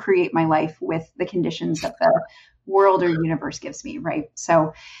to co-create my life with the conditions that the world or universe gives me, right?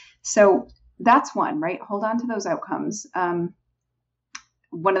 So that's one, right? Hold on to those outcomes.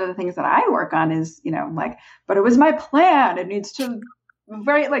 One of the things that I work on is, but it was my plan. It needs to,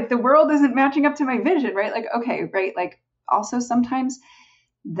 right? Like, the world isn't matching up to my vision, right? Like, okay, right? Like, also sometimes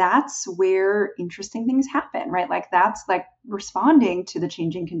that's where interesting things happen, right? Like, that's like responding to the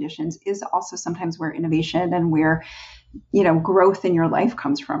changing conditions is also sometimes where innovation and where, growth in your life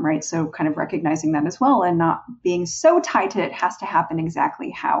comes from, right? So kind of recognizing that as well, and not being so tied to it has to happen exactly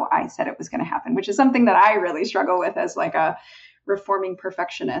how I said it was going to happen, which is something that I really struggle with as like a reforming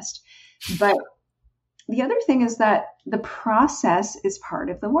perfectionist. But the other thing is that the process is part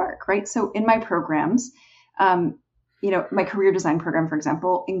of the work, right? So in my programs, my career design program, for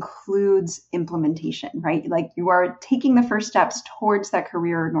example, includes implementation, right? Like, you are taking the first steps towards that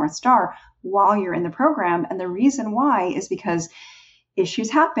career North Star while you're in the program. And the reason why is because issues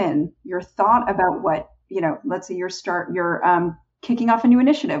happen. Your thought about what, let's say you're kicking off a new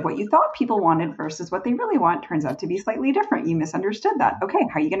initiative, what you thought people wanted versus what they really want turns out to be slightly different. You misunderstood that. Okay,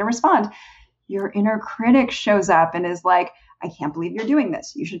 how are you going to respond? Your inner critic shows up and is like, I can't believe you're doing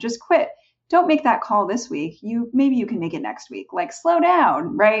this. You should just quit. Don't make that call this week. Maybe you can make it next week. Like, slow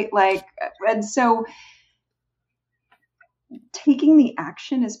down, right? Like, and so taking the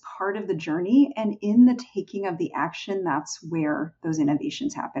action is part of the journey. And in the taking of the action, that's where those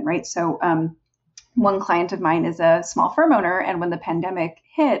innovations happen, right? So one client of mine is a small firm owner. And when the pandemic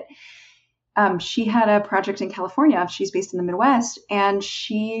hit, she had a project in California. She's based in the Midwest. And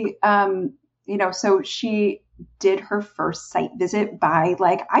she, so she did her first site visit by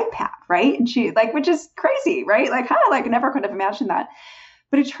like iPad, right? And she which is crazy, right? Like, never could have imagined that.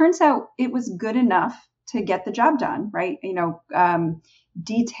 But it turns out it was good enough to get the job done, right?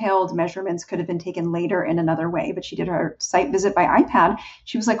 Detailed measurements could have been taken later in another way, but she did her site visit by iPad.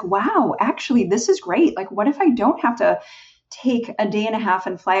 She was like, wow, actually, this is great. Like, what if I don't have to take a day and a half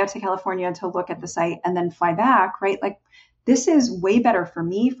and fly out to California to look at the site and then fly back, right? Like, this is way better for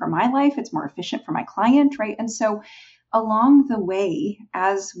me, for my life. It's more efficient for my client, right? And so along the way,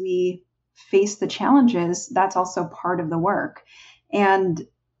 as we face the challenges, that's also part of the work. And,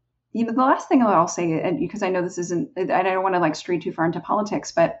 the last thing that I'll say, and because I know this isn't, I don't want to like stray too far into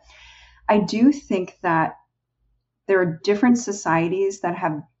politics, but I do think that there are different societies that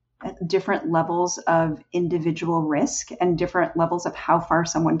have different levels of individual risk and different levels of how far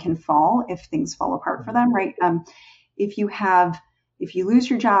someone can fall if things fall apart for them, right? If you lose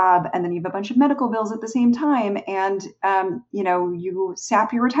your job and then you have a bunch of medical bills at the same time and, you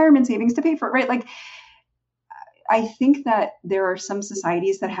sap your retirement savings to pay for it, right? Like, I think that there are some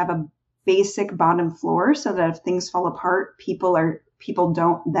societies that have a basic bottom floor so that if things fall apart, people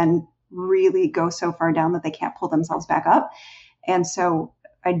don't then really go so far down that they can't pull themselves back up. And so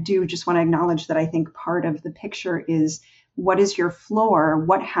I do just want to acknowledge that I think part of the picture is, what is your floor?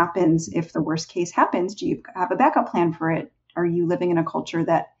 What happens if the worst case happens? Do you have a backup plan for it? Are you living in a culture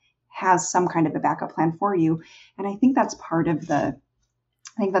that has some kind of a backup plan for you. And I think that's part of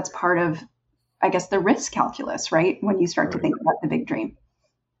I guess, the risk calculus, right? When you start to think about the big dream.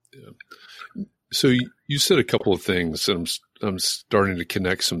 Yeah. So you said a couple of things, and I'm starting to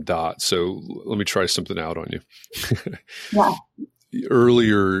connect some dots. So let me try something out on you. Yeah.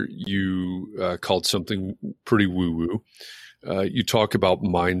 Earlier, you called something pretty woo-woo. You talk about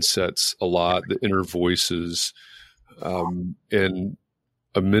mindsets a lot, the inner voices. And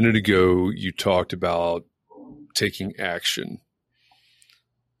a minute ago, you talked about taking action.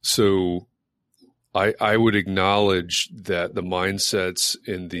 So I would acknowledge that the mindsets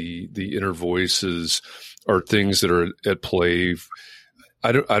and the inner voices are things that are at play.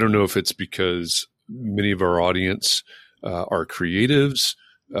 I don't know if it's because many of our audience are creatives,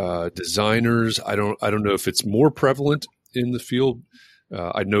 designers. I don't know if it's more prevalent in the field.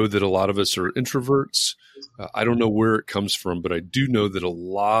 I know that a lot of us are introverts. I don't know where it comes from, but I do know that a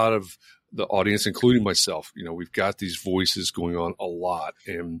lot of the audience, including myself, we've got these voices going on a lot,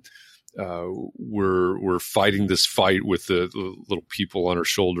 and we're fighting this fight with the little people on our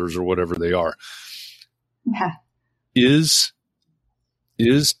shoulders or whatever they are. Yeah. Is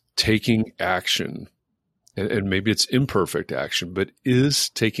taking action, and maybe it's imperfect action, but is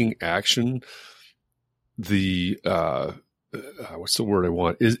taking action the what's the word I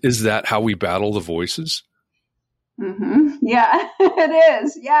want? Is that how we battle the voices? Mm-hmm. Yeah, it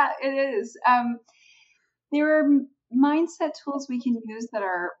is. Yeah, it is. There are mindset tools we can use that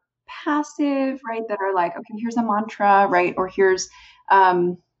are passive, right? That are like, okay, here's a mantra, right? Or here's,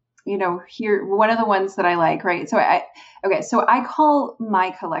 here, one of the ones that I like, right? So I call my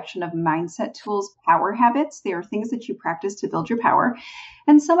collection of mindset tools power habits. They are things that you practice to build your power.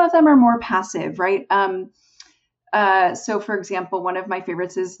 And some of them are more passive, right? So for example, one of my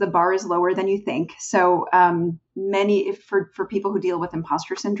favorites is the bar is lower than you think. So, for people who deal with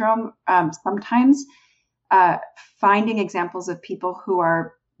imposter syndrome, sometimes, finding examples of people who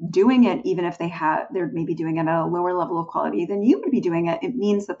are doing it, even if they're maybe doing it at a lower level of quality than you would be doing it, it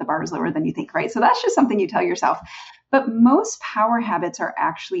means that the bar is lower than you think, right? So that's just something you tell yourself. But most power habits are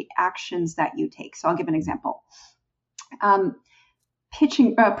actually actions that you take. So I'll give an example.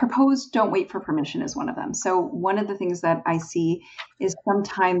 Propose, don't wait for permission is one of them. So one of the things that I see is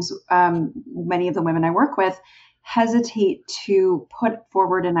sometimes many of the women I work with hesitate to put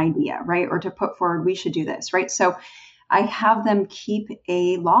forward an idea, right? Or to put forward, we should do this, right? So I have them keep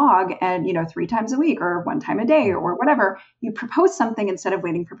a log and, 3 times a week or 1 time a day or whatever. You propose something instead of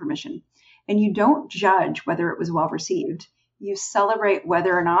waiting for permission. And you don't judge whether it was well received. You celebrate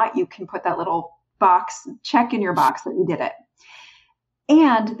whether or not you can put that little check in your box that you did it.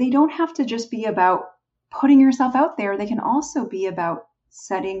 And they don't have to just be about putting yourself out there. They can also be about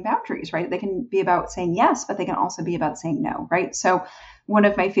setting boundaries, right? They can be about saying yes, but they can also be about saying no, right? So one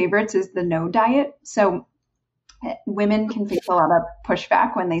of my favorites is the no diet. So women can face a lot of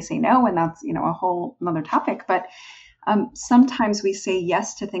pushback when they say no, and that's, a whole another topic. But sometimes we say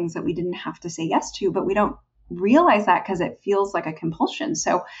yes to things that we didn't have to say yes to, but we don't realize that because it feels like a compulsion.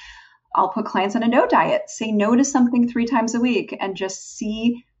 So I'll put clients on a no diet, say no to something 3 times a week and just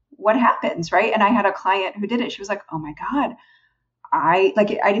see what happens, right? And I had a client who did it. She was like, oh my God, I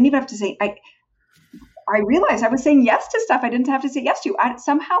didn't even have to say, I realized I was saying yes to stuff I didn't have to say yes to.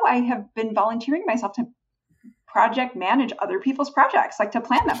 Somehow I have been volunteering myself to project manage other people's projects, like to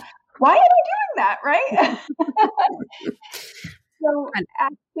plan them. Why am I doing that, right? So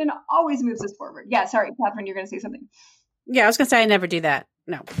action always moves us forward. Yeah, sorry, Catherine, you're going to say something. Yeah, I was going to say I never do that.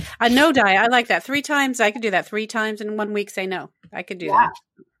 No. A no diet, I like that. 3 times, I could do that 3 times in 1 week, say no. I could do that.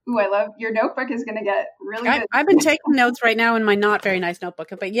 Ooh, I love your notebook is going to get really good. I've been taking notes right now in my not very nice notebook,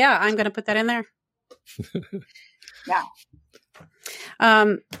 but yeah, I'm going to put that in there. Yeah.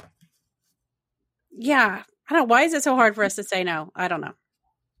 Yeah. I don't know. Why is it so hard for us to say no? I don't know.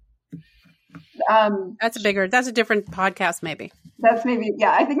 That's a different podcast, maybe. I think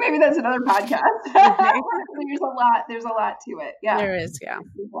maybe that's another podcast. There's a lot to it. Yeah. There is. Yeah.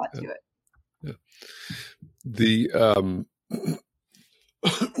 There's a lot to it. Yeah.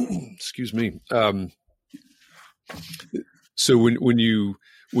 Excuse me. So when you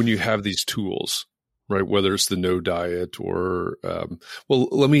have these tools, right, whether it's the no diet or,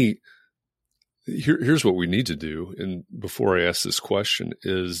 here's what we need to do. And before I ask this question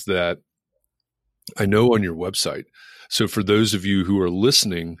is that I know on your website. So for those of you who are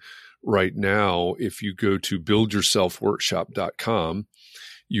listening right now, if you go to buildyourselfworkshop.com,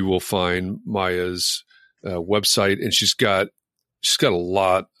 you will find Maya's website, and she's got a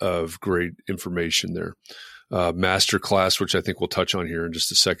lot of great information there. Masterclass, which I think we'll touch on here in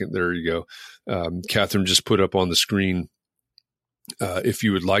just a second. There you go. Catherine just put up on the screen if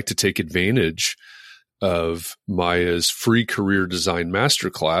you would like to take advantage of Maya's free career design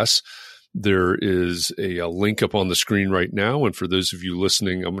masterclass, there is a link up on the screen right now. And for those of you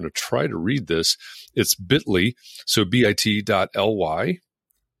listening, I'm going to try to read this. It's bit.ly. So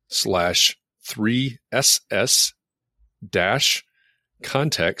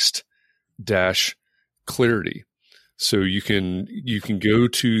bit.ly/3SS-context-clarity. So you can go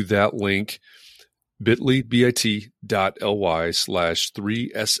to that link,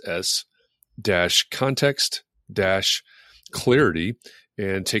 bit.ly/3SS-context-clarity,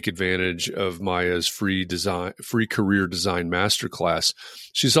 and take advantage of Maya's free career design masterclass.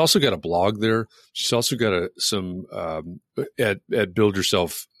 She's also got a blog there. She's also got some at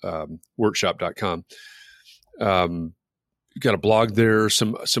buildyourselfworkshop.com. Got a blog there,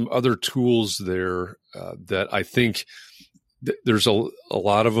 some other tools there that I think there's a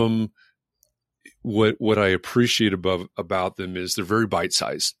lot of them. What I appreciate about them is they're very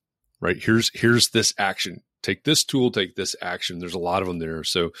bite-sized, right? Here's this action. Take this tool, take this action. There's a lot of them there.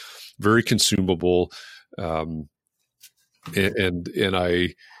 So very consumable. And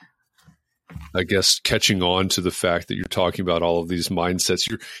I guess catching on to the fact that you're talking about all of these mindsets,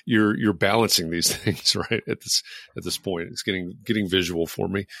 you're balancing these things, right? At this point, it's getting visual for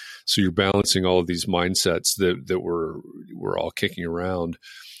me. So you're balancing all of these mindsets that we're all kicking around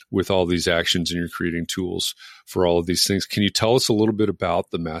with all these actions, and you're creating tools for all of these things. Can you tell us a little bit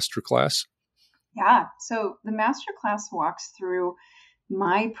about the masterclass? Yeah. So the masterclass walks through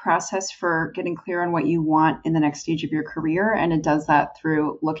my process for getting clear on what you want in the next stage of your career. And it does that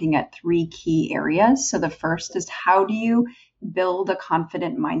through looking at 3 key areas. So the first is, how do you build a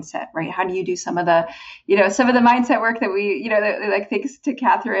confident mindset, right? How do you do some of the mindset work that we, like, thanks to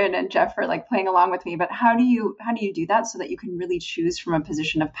Catherine and Jeff for like playing along with me, but how do you do that so that you can really choose from a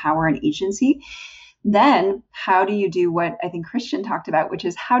position of power and agency? Then how do you do what I think Christian talked about, which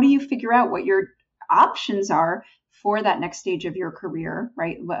is, how do you figure out what your options are for that next stage of your career,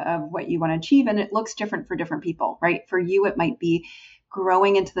 right? Of what you want to achieve. And it looks different for different people, right? For you, it might be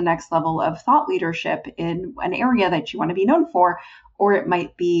growing into the next level of thought leadership in an area that you want to be known for, or it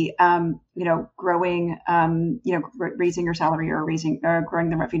might be, growing, raising your salary or growing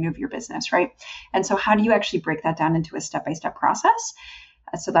the revenue of your business, right? And so how do you actually break that down into a step-by-step process?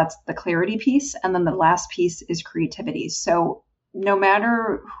 So that's the clarity piece. And then the last piece is creativity. So no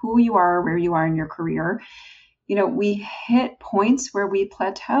matter who you are or where you are in your career, we hit points where we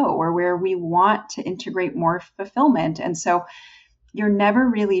plateau or where we want to integrate more fulfillment. And so you're never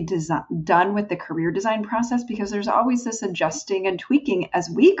really done with the career design process, because there's always this adjusting and tweaking as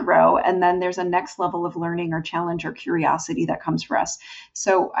we grow. And then there's a next level of learning or challenge or curiosity that comes for us.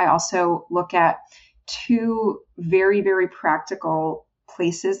 So I also look at 2 very, very practical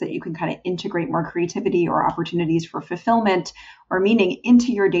places that you can kind of integrate more creativity or opportunities for fulfillment or meaning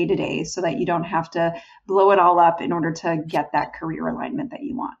into your day-to-day, so that you don't have to blow it all up in order to get that career alignment that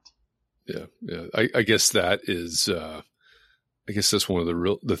you want. Yeah. I guess that is, that's one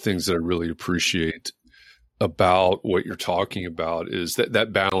of the things that I really appreciate about what you're talking about, is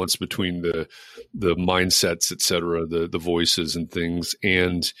that balance between the mindsets, et cetera, the voices and things,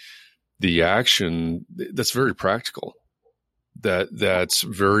 and the action that's very practical. That's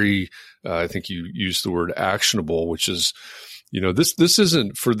very, I think you used the word actionable, which is, this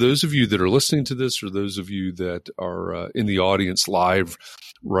isn't, for those of you that are listening to this, or those of you that are in the audience live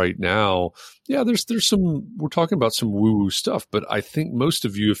right now. Yeah, there's we're talking about some woo-woo stuff, but I think most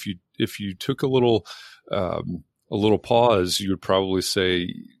of you, if you took a little pause, you would probably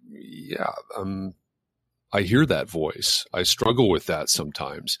say, yeah, I hear that voice. I struggle with that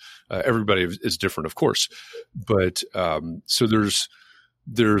sometimes. Everybody is different, of course, but so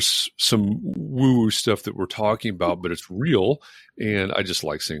there's some woo-woo stuff that we're talking about, but it's real, and I just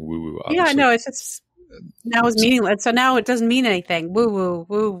like saying woo-woo. Obviously. Yeah, no, it's now it's meaningless. So now it doesn't mean anything. Woo-woo,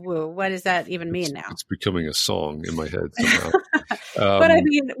 woo-woo. What does that even mean now? It's becoming a song in my head somehow. But I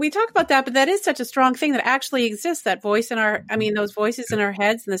mean, we talk about that, but that is such a strong thing that actually exists. That voice those voices in our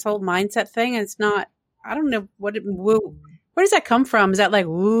heads and this whole mindset thing. And it's not. I don't know where does that come from? Is that like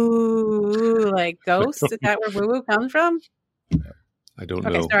woo, like ghosts? Is that where woo comes from? I don't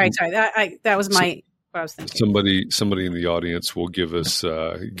know. Sorry. That was what I was thinking. Somebody in the audience will give us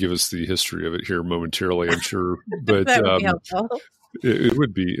the history of it here momentarily, I'm sure. But that would be helpful.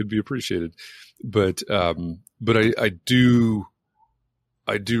 It'd be appreciated. But I do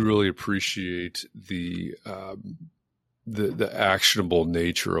really appreciate the actionable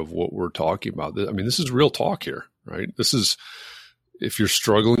nature of what we're talking about. I mean, this is real talk here, right? This is, if you're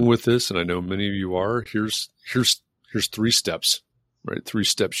struggling with this, and I know many of you are, here's 3 steps, right? 3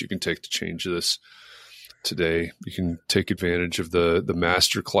 steps you can take to change this. today. You can take advantage of the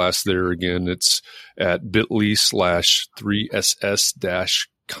masterclass there. Again, it's at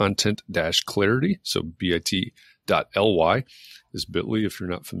bit.ly/3ss-content-clarity. So bit.ly is bit.ly if you're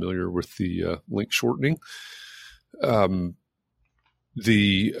not familiar with the link shortening. One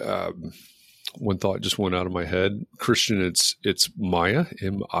thought just went out of my head. Christian, it's Maya,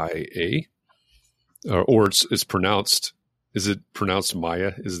 M-I-A, or it's pronounced. Is it pronounced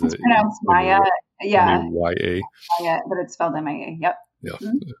Maya? It's pronounced Maya. Yeah. Y-A. Maya, but it's spelled M-I-A. Yep. Yeah.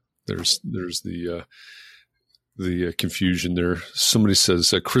 Mm-hmm. There's the confusion there. Somebody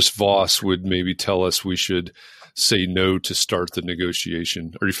says Chris Voss would maybe tell us we should say no to start the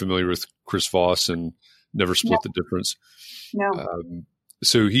negotiation. Are you familiar with Chris Voss and Never Split the Difference? No.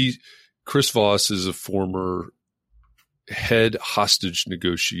 Chris Voss is a former head hostage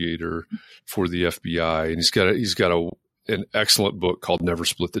negotiator for the FBI, and he's got an excellent book called Never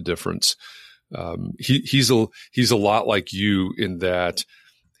Split the Difference. He's a lot like you in that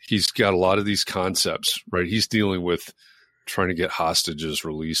he's got a lot of these concepts, right? He's dealing with trying to get hostages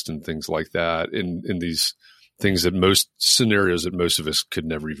released and things like that in these things that most scenarios that most of us could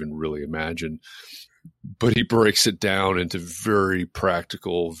never even really imagine. But he breaks it down into very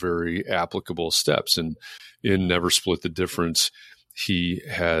practical, very applicable steps. And in Never Split the Difference, he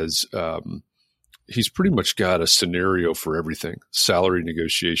has he's pretty much got a scenario for everything: salary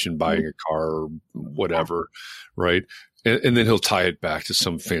negotiation, buying a car, or whatever, right? And then he'll tie it back to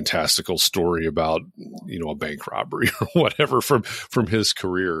some fantastical story about, a bank robbery or whatever from his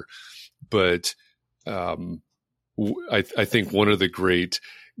career. But I think one of the great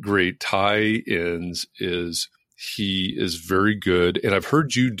tie-ins is he is very good, and I've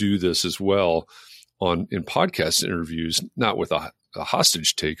heard you do this as well in podcast interviews, not with a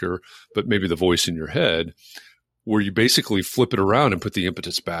hostage taker, but maybe the voice in your head, where you basically flip it around and put the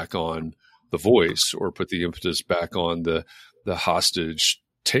impetus back on the voice, or put the impetus back on the hostage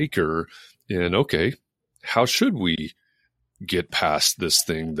taker. And okay, how should we get past this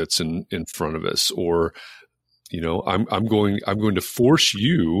thing that's in front of us? Or, I'm going to force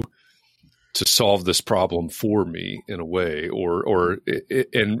you to solve this problem for me in a way,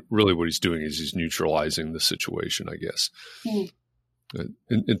 and really what he's doing is he's neutralizing the situation, I guess.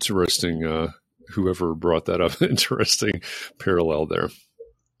 Interesting. Whoever brought that up, interesting parallel there.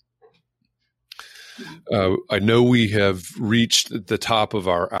 I know we have reached the top of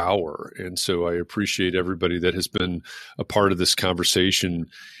our hour, and so I appreciate everybody that has been a part of this conversation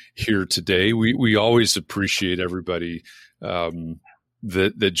here today. We always appreciate everybody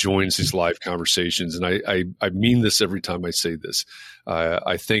that joins these live conversations, and I mean this every time I say this.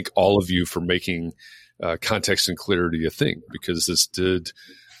 I thank all of you for making context and clarity a thing, because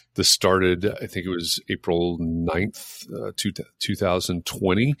this started, I think it was April 9th,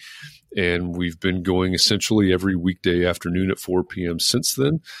 2020. And we've been going essentially every weekday afternoon at 4 p.m. since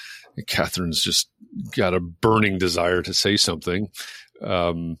then. And Catherine's just got a burning desire to say something.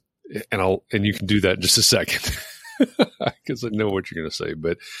 And you can do that in just a second, because I know what you're going to say.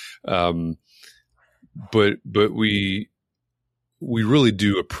 But we really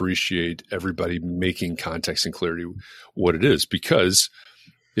do appreciate everybody making context and clarity what it is, because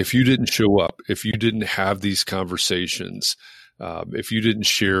if you didn't show up, if you didn't have these conversations, if you didn't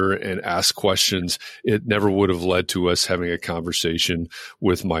share and ask questions, it never would have led to us having a conversation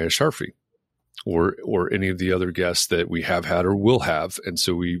with Maya Sharfy or any of the other guests that we have had or will have. And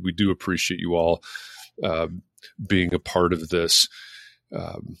so we do appreciate you all being a part of this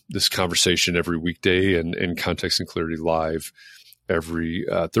conversation every weekday, and Context and Clarity Live every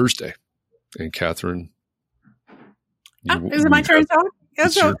Thursday. And Catherine, is it my turn to talk? I'm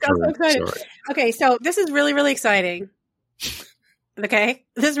so excited. Sorry. Okay, so this is really, really exciting. Okay,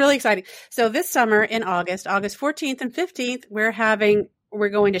 this is really exciting. So this summer in August 14th and 15th, we're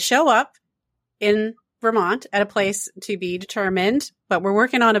going to show up in Vermont at a place to be determined, but we're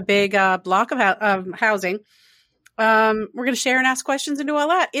working on a big block of housing. We're going to share and ask questions and do all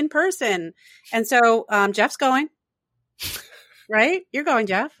that in person. And so Jeff's going, right? You're going,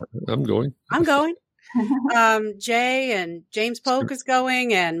 Jeff. I'm going. Jay and James Polk is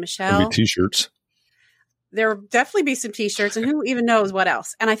going, and Michelle. There'll be t-shirts. There'll definitely be some t-shirts, and who even knows what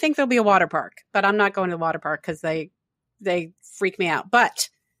else. And I think there'll be a water park, but I'm not going to the water park because they freak me out. But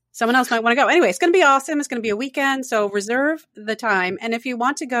someone else might want to go. Anyway, it's going to be awesome. It's going to be a weekend, so reserve the time. And if you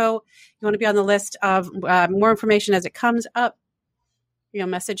want to go, you want to be on the list of more information as it comes up,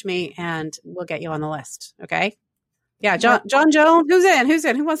 message me, and we'll get you on the list. Okay? Yeah, John Jones, who's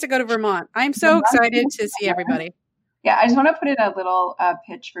in? Who wants to go to Vermont? I'm so excited to see everybody. Yeah, I just want to put in a little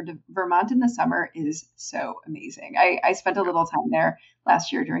pitch for Vermont in the summer is so amazing. I spent a little time there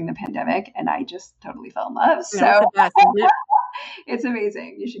last year during the pandemic, and I just totally fell in love. So it's the best, isn't it? It's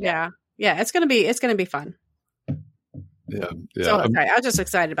amazing. You should go. Yeah. It's gonna be fun. Yeah. So I was just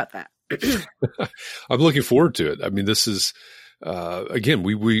excited about that. I'm looking forward to it. I mean, this is again,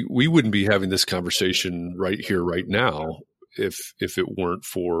 we wouldn't be having this conversation right here, right now, if it weren't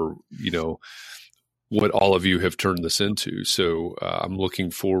for what all of you have turned this into. So I'm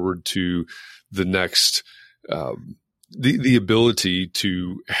looking forward to the next, the ability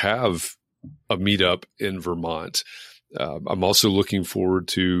to have a meetup in Vermont. I'm also looking forward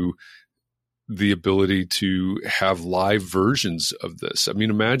to the ability to have live versions of this. I mean,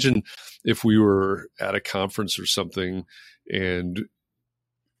 imagine if we were at a conference or something and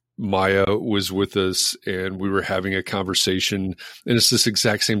Maya was with us and we were having a conversation, and it's this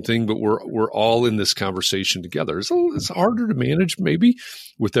exact same thing, but we're all in this conversation together. It's harder to manage maybe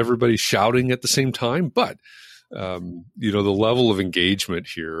with everybody shouting at the same time, but the level of engagement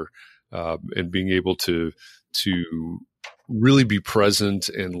here and being able to really be present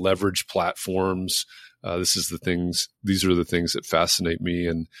and leverage platforms. These are the things that fascinate me.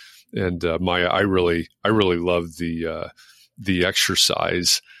 And Maya, I really love the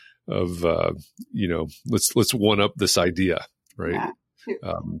exercise of, let's one up this idea, right?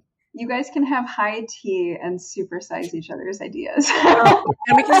 Yeah. You guys can have high tea and supersize each other's ideas.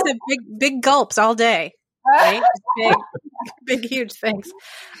 And we can have big gulps all day. Right? Big, huge things.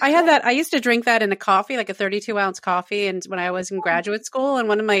 I had that. I used to drink that in a coffee, like a 32-ounce coffee. And when I was in graduate school, and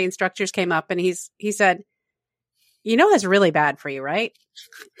one of my instructors came up and he said, that's really bad for you, right?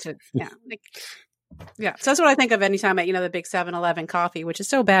 So that's what I think of anytime I, the big 7-Eleven coffee, which is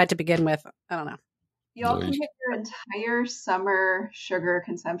so bad to begin with. I don't know. Y'all can get your entire summer sugar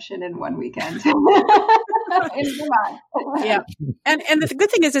consumption in one weekend. In Vermont. Yeah. And the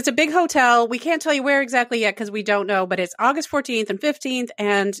good thing is it's a big hotel. We can't tell you where exactly yet because we don't know, but it's August 14th and 15th.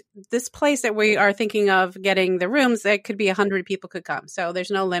 And this place that we are thinking of getting the rooms, that could be 100 people could come. So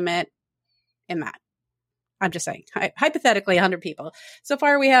there's no limit in that. I'm just saying, hypothetically, 100 people. So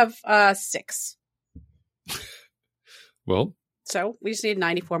far we have 6. Well, so we just need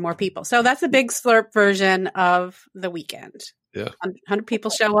 94 more people. So that's the big slurp version of the weekend. Yeah. 100 people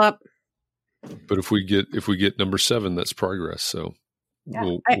show up. But if we get number 7, that's progress. So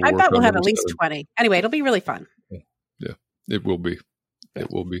yeah. I bet we'll have at least 20. Anyway, it'll be really fun. Yeah, it will be.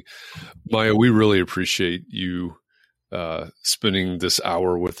 It will be. Maya, we really appreciate you spending this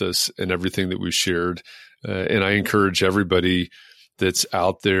hour with us and everything that we've shared. And I encourage everybody that's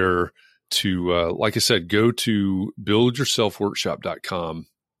out there to, like I said, go to buildyourselfworkshop.com.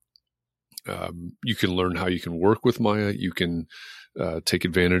 You can learn how you can work with Maya. You can take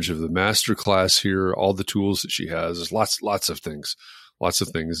advantage of the masterclass here, all the tools that she has. There's lots of things.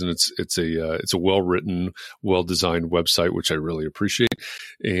 And it's a well-written, well-designed website, which I really appreciate.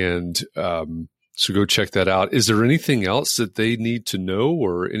 And so go check that out. Is there anything else that they need to know,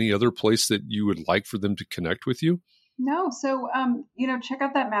 or any other place that you would like for them to connect with you? No. So, check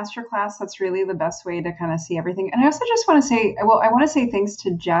out that masterclass. That's really the best way to kind of see everything. And I also just want to say, I want to say thanks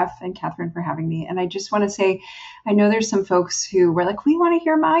to Jeff and Catherine for having me. And I just want to say, I know there's some folks who were like, we want to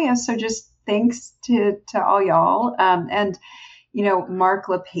hear Maya. So just thanks to all y'all. And Mark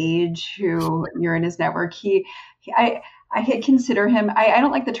LePage, who you're in his network, I consider him, I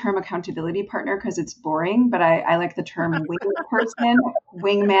don't like the term accountability partner because it's boring, but I like the term wing person,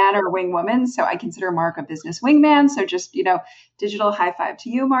 wingman or wingwoman. So I consider Mark a business wingman. So just, digital high five to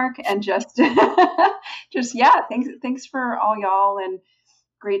you, Mark. And thanks for all y'all, and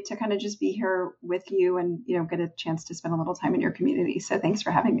great to kind of just be here with you and, get a chance to spend a little time in your community. So thanks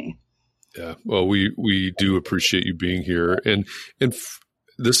for having me. Yeah. Well, we do appreciate you being here. And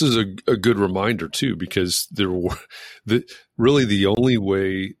this is a good reminder too, because really the only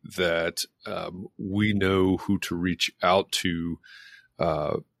way that we know who to reach out to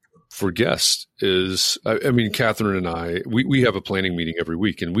for guests is, I mean, Catherine and I, we have a planning meeting every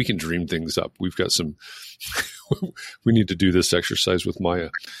week, and we can dream things up. We've got some, we need to do this exercise with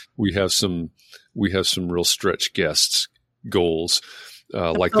Maya. We have some real stretch guests goals,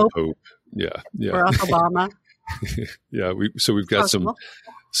 like the Pope. Yeah. Yeah. Or Obama. Yeah. We've got some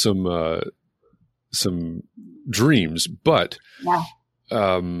dreams, but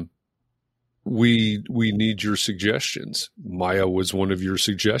we need your suggestions. Maya was one of your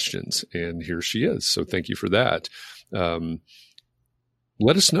suggestions, and here she is. So thank you for that.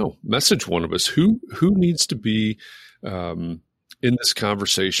 Let us know. Message one of us who needs to be in this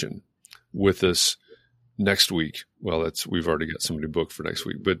conversation with us next week. Well, we've already got somebody booked for next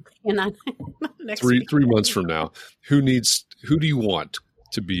week, but next three week. months from now, who do you want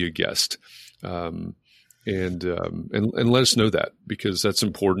to be a guest? And let us know that, because that's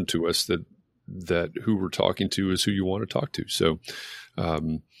important to us, that who we're talking to is who you want to talk to. So,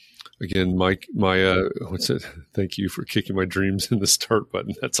 again, Mike, what's it? Thank you for kicking my dreams in the start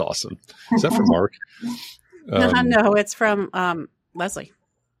button. That's awesome. Is that from Mark? No, it's from Leslie.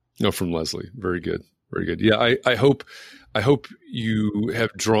 No, from Leslie. Very good. Very good. Yeah. I hope you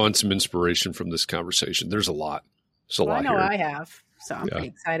have drawn some inspiration from this conversation. There's a lot. There's a lot I know here. I have. So I'm pretty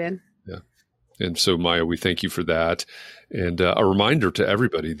excited. Yeah. And so, Maya, we thank you for that. And a reminder to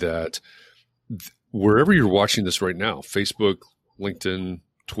everybody that wherever you're watching this right now, Facebook, LinkedIn,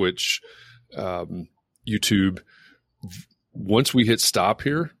 Twitch, YouTube, once we hit stop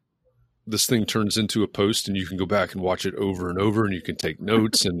here, this thing turns into a post, and you can go back and watch it over and over, and you can take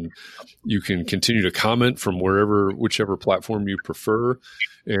notes, and you can continue to comment from whichever platform you prefer.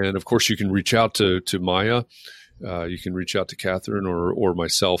 And of course, you can reach out to Maya. You can reach out to Catherine or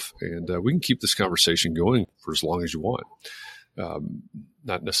myself, and we can keep this conversation going for as long as you want.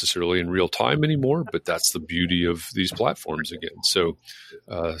 Not necessarily in real time anymore, but that's the beauty of these platforms again. So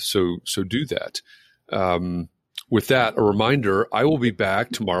do that. With that, a reminder, I will be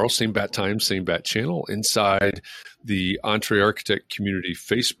back tomorrow, same bat time, same bat channel, inside the EntreArchitect Community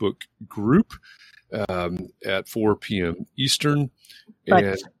Facebook group at 4 p.m. Eastern. But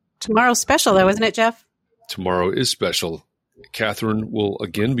and tomorrow's special, though, isn't it, Jeff? Tomorrow is special. Catherine will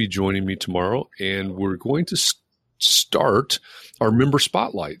again be joining me tomorrow, and we're going to start our member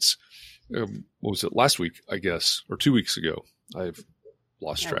spotlights. What was it, last week, I guess, or 2 weeks ago? I've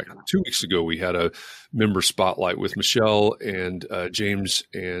lost track. 2 weeks ago, we had a member spotlight with Michelle and James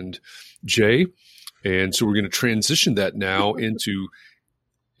and Jay. And so we're going to transition that now into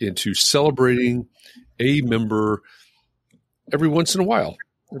celebrating a member every once in a while,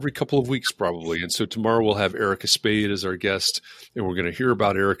 every couple of weeks probably. And so tomorrow we'll have Erica Spade as our guest, and we're going to hear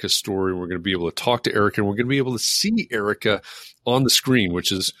about Erica's story. We're going to be able to talk to Erica, and we're going to be able to see Erica on the screen,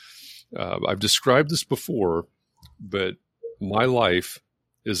 which is, I've described this before, but my life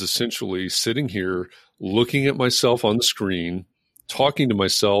is essentially sitting here looking at myself on the screen, talking to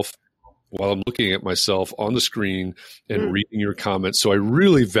myself while I'm looking at myself on the screen and reading your comments. So I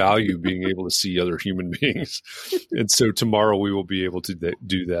really value being able to see other human beings. And so tomorrow we will be able to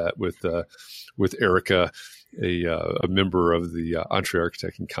do that with Erica, a member of the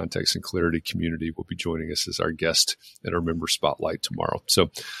EntreArchitect and Context and Clarity community, will be joining us as our guest at our member spotlight tomorrow.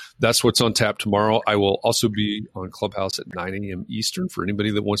 So that's what's on tap tomorrow. I will also be on Clubhouse at 9 a.m. Eastern for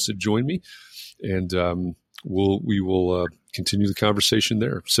anybody that wants to join me. And we will continue the conversation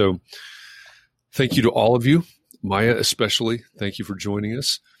there. So thank you to all of you, Maya especially. Thank you for joining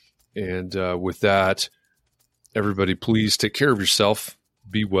us. And with that, everybody, please take care of yourself.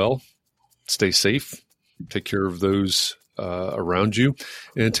 Be well. Stay safe. Take care of those around you.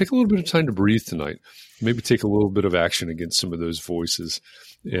 And take a little bit of time to breathe tonight. Maybe take a little bit of action against some of those voices.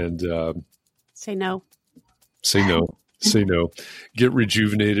 And say no. Say no. Say no. Get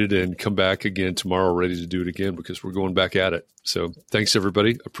rejuvenated and come back again tomorrow ready to do it again, because we're going back at it. So thanks,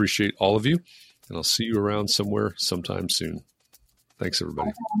 everybody. Appreciate all of you. And I'll see you around somewhere sometime soon. Thanks,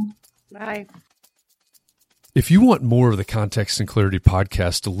 everybody. Bye. If you want more of the Context and Clarity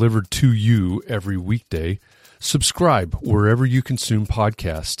podcast delivered to you every weekday, subscribe wherever you consume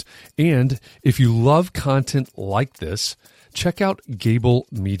podcasts. And if you love content like this, check out Gable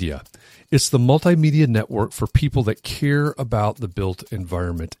Media. It's the multimedia network for people that care about the built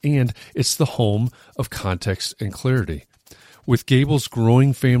environment, and it's the home of Context and Clarity. With Gable's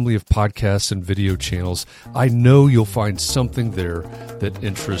growing family of podcasts and video channels, I know you'll find something there that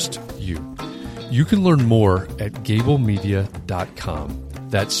interests you. You can learn more at gablemedia.com.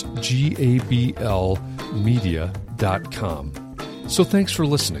 That's GABL media.com. So thanks for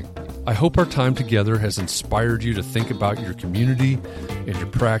listening. I hope our time together has inspired you to think about your community and your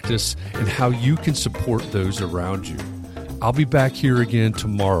practice and how you can support those around you. I'll be back here again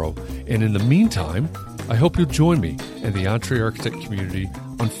tomorrow. And in the meantime, I hope you'll join me in the EntreArchitect community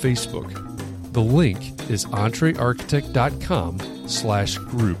on Facebook. The link is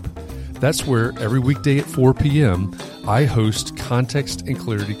entrearchitect.com/group. That's where every weekday at 4 p.m. I host Context and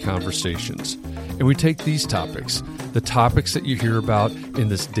Clarity conversations. And we take these topics, the topics that you hear about in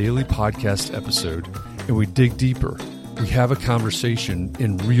this daily podcast episode, and we dig deeper. We have a conversation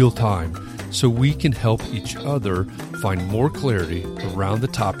in real time so we can help each other find more clarity around the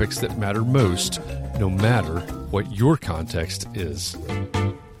topics that matter most, no matter what your context is.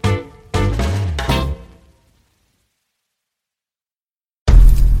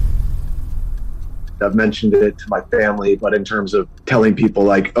 I've mentioned it to my family, but in terms of telling people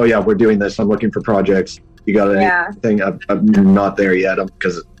like, oh yeah, we're doing this, I'm looking for projects, you got anything? I'm not there yet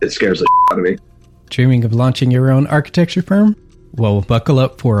because it scares the shit out of me. Dreaming of launching your own architecture firm? Well, buckle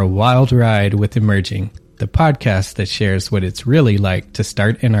up for a wild ride with Emerging, the podcast that shares what it's really like to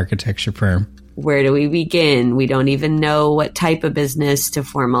start an architecture firm. Where do we begin? We don't even know what type of business to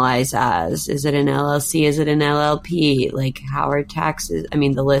formalize as. Is it an LLC? Is it an LLP? Like, how are taxes? I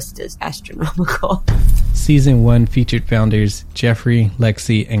mean, the list is astronomical. Season 1 featured founders Jeffrey,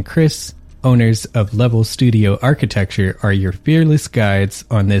 Lexi, and Chris, owners of Level Studio Architecture, are your fearless guides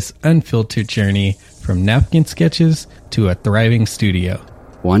on this unfiltered journey from napkin sketches to a thriving studio.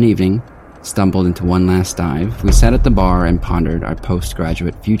 One evening, stumbled into one last dive, we sat at the bar and pondered our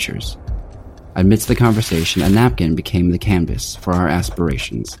postgraduate futures. Amidst the conversation, a napkin became the canvas for our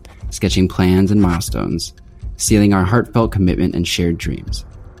aspirations, sketching plans and milestones, sealing our heartfelt commitment and shared dreams.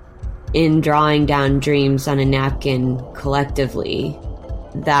 In drawing down dreams on a napkin collectively,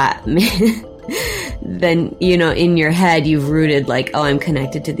 that then, you know, in your head, you've rooted like, oh, I'm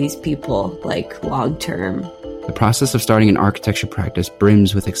connected to these people, like long term. The process of starting an architecture practice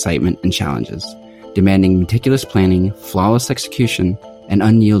brims with excitement and challenges, demanding meticulous planning, flawless execution, and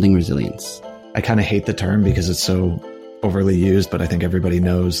unyielding resilience. I kind of hate the term because it's so overly used, but I think everybody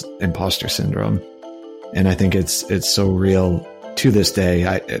knows imposter syndrome. And I think it's so real to this day.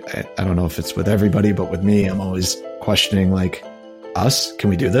 I don't know if it's with everybody, but with me, I'm always questioning like, us? Can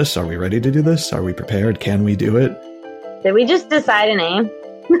we do this? Are we ready to do this? Are we prepared? Can we do it? Did we just decide a name?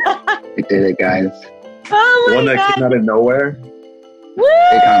 We did it, guys. Oh my One God. that came out of nowhere. Woo!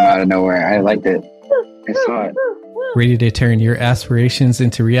 It came out of nowhere. I liked it. I saw it. Ready to turn your aspirations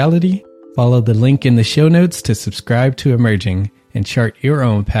into reality? Follow the link in the show notes to subscribe to Emerging and chart your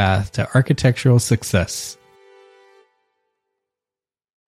own path to architectural success.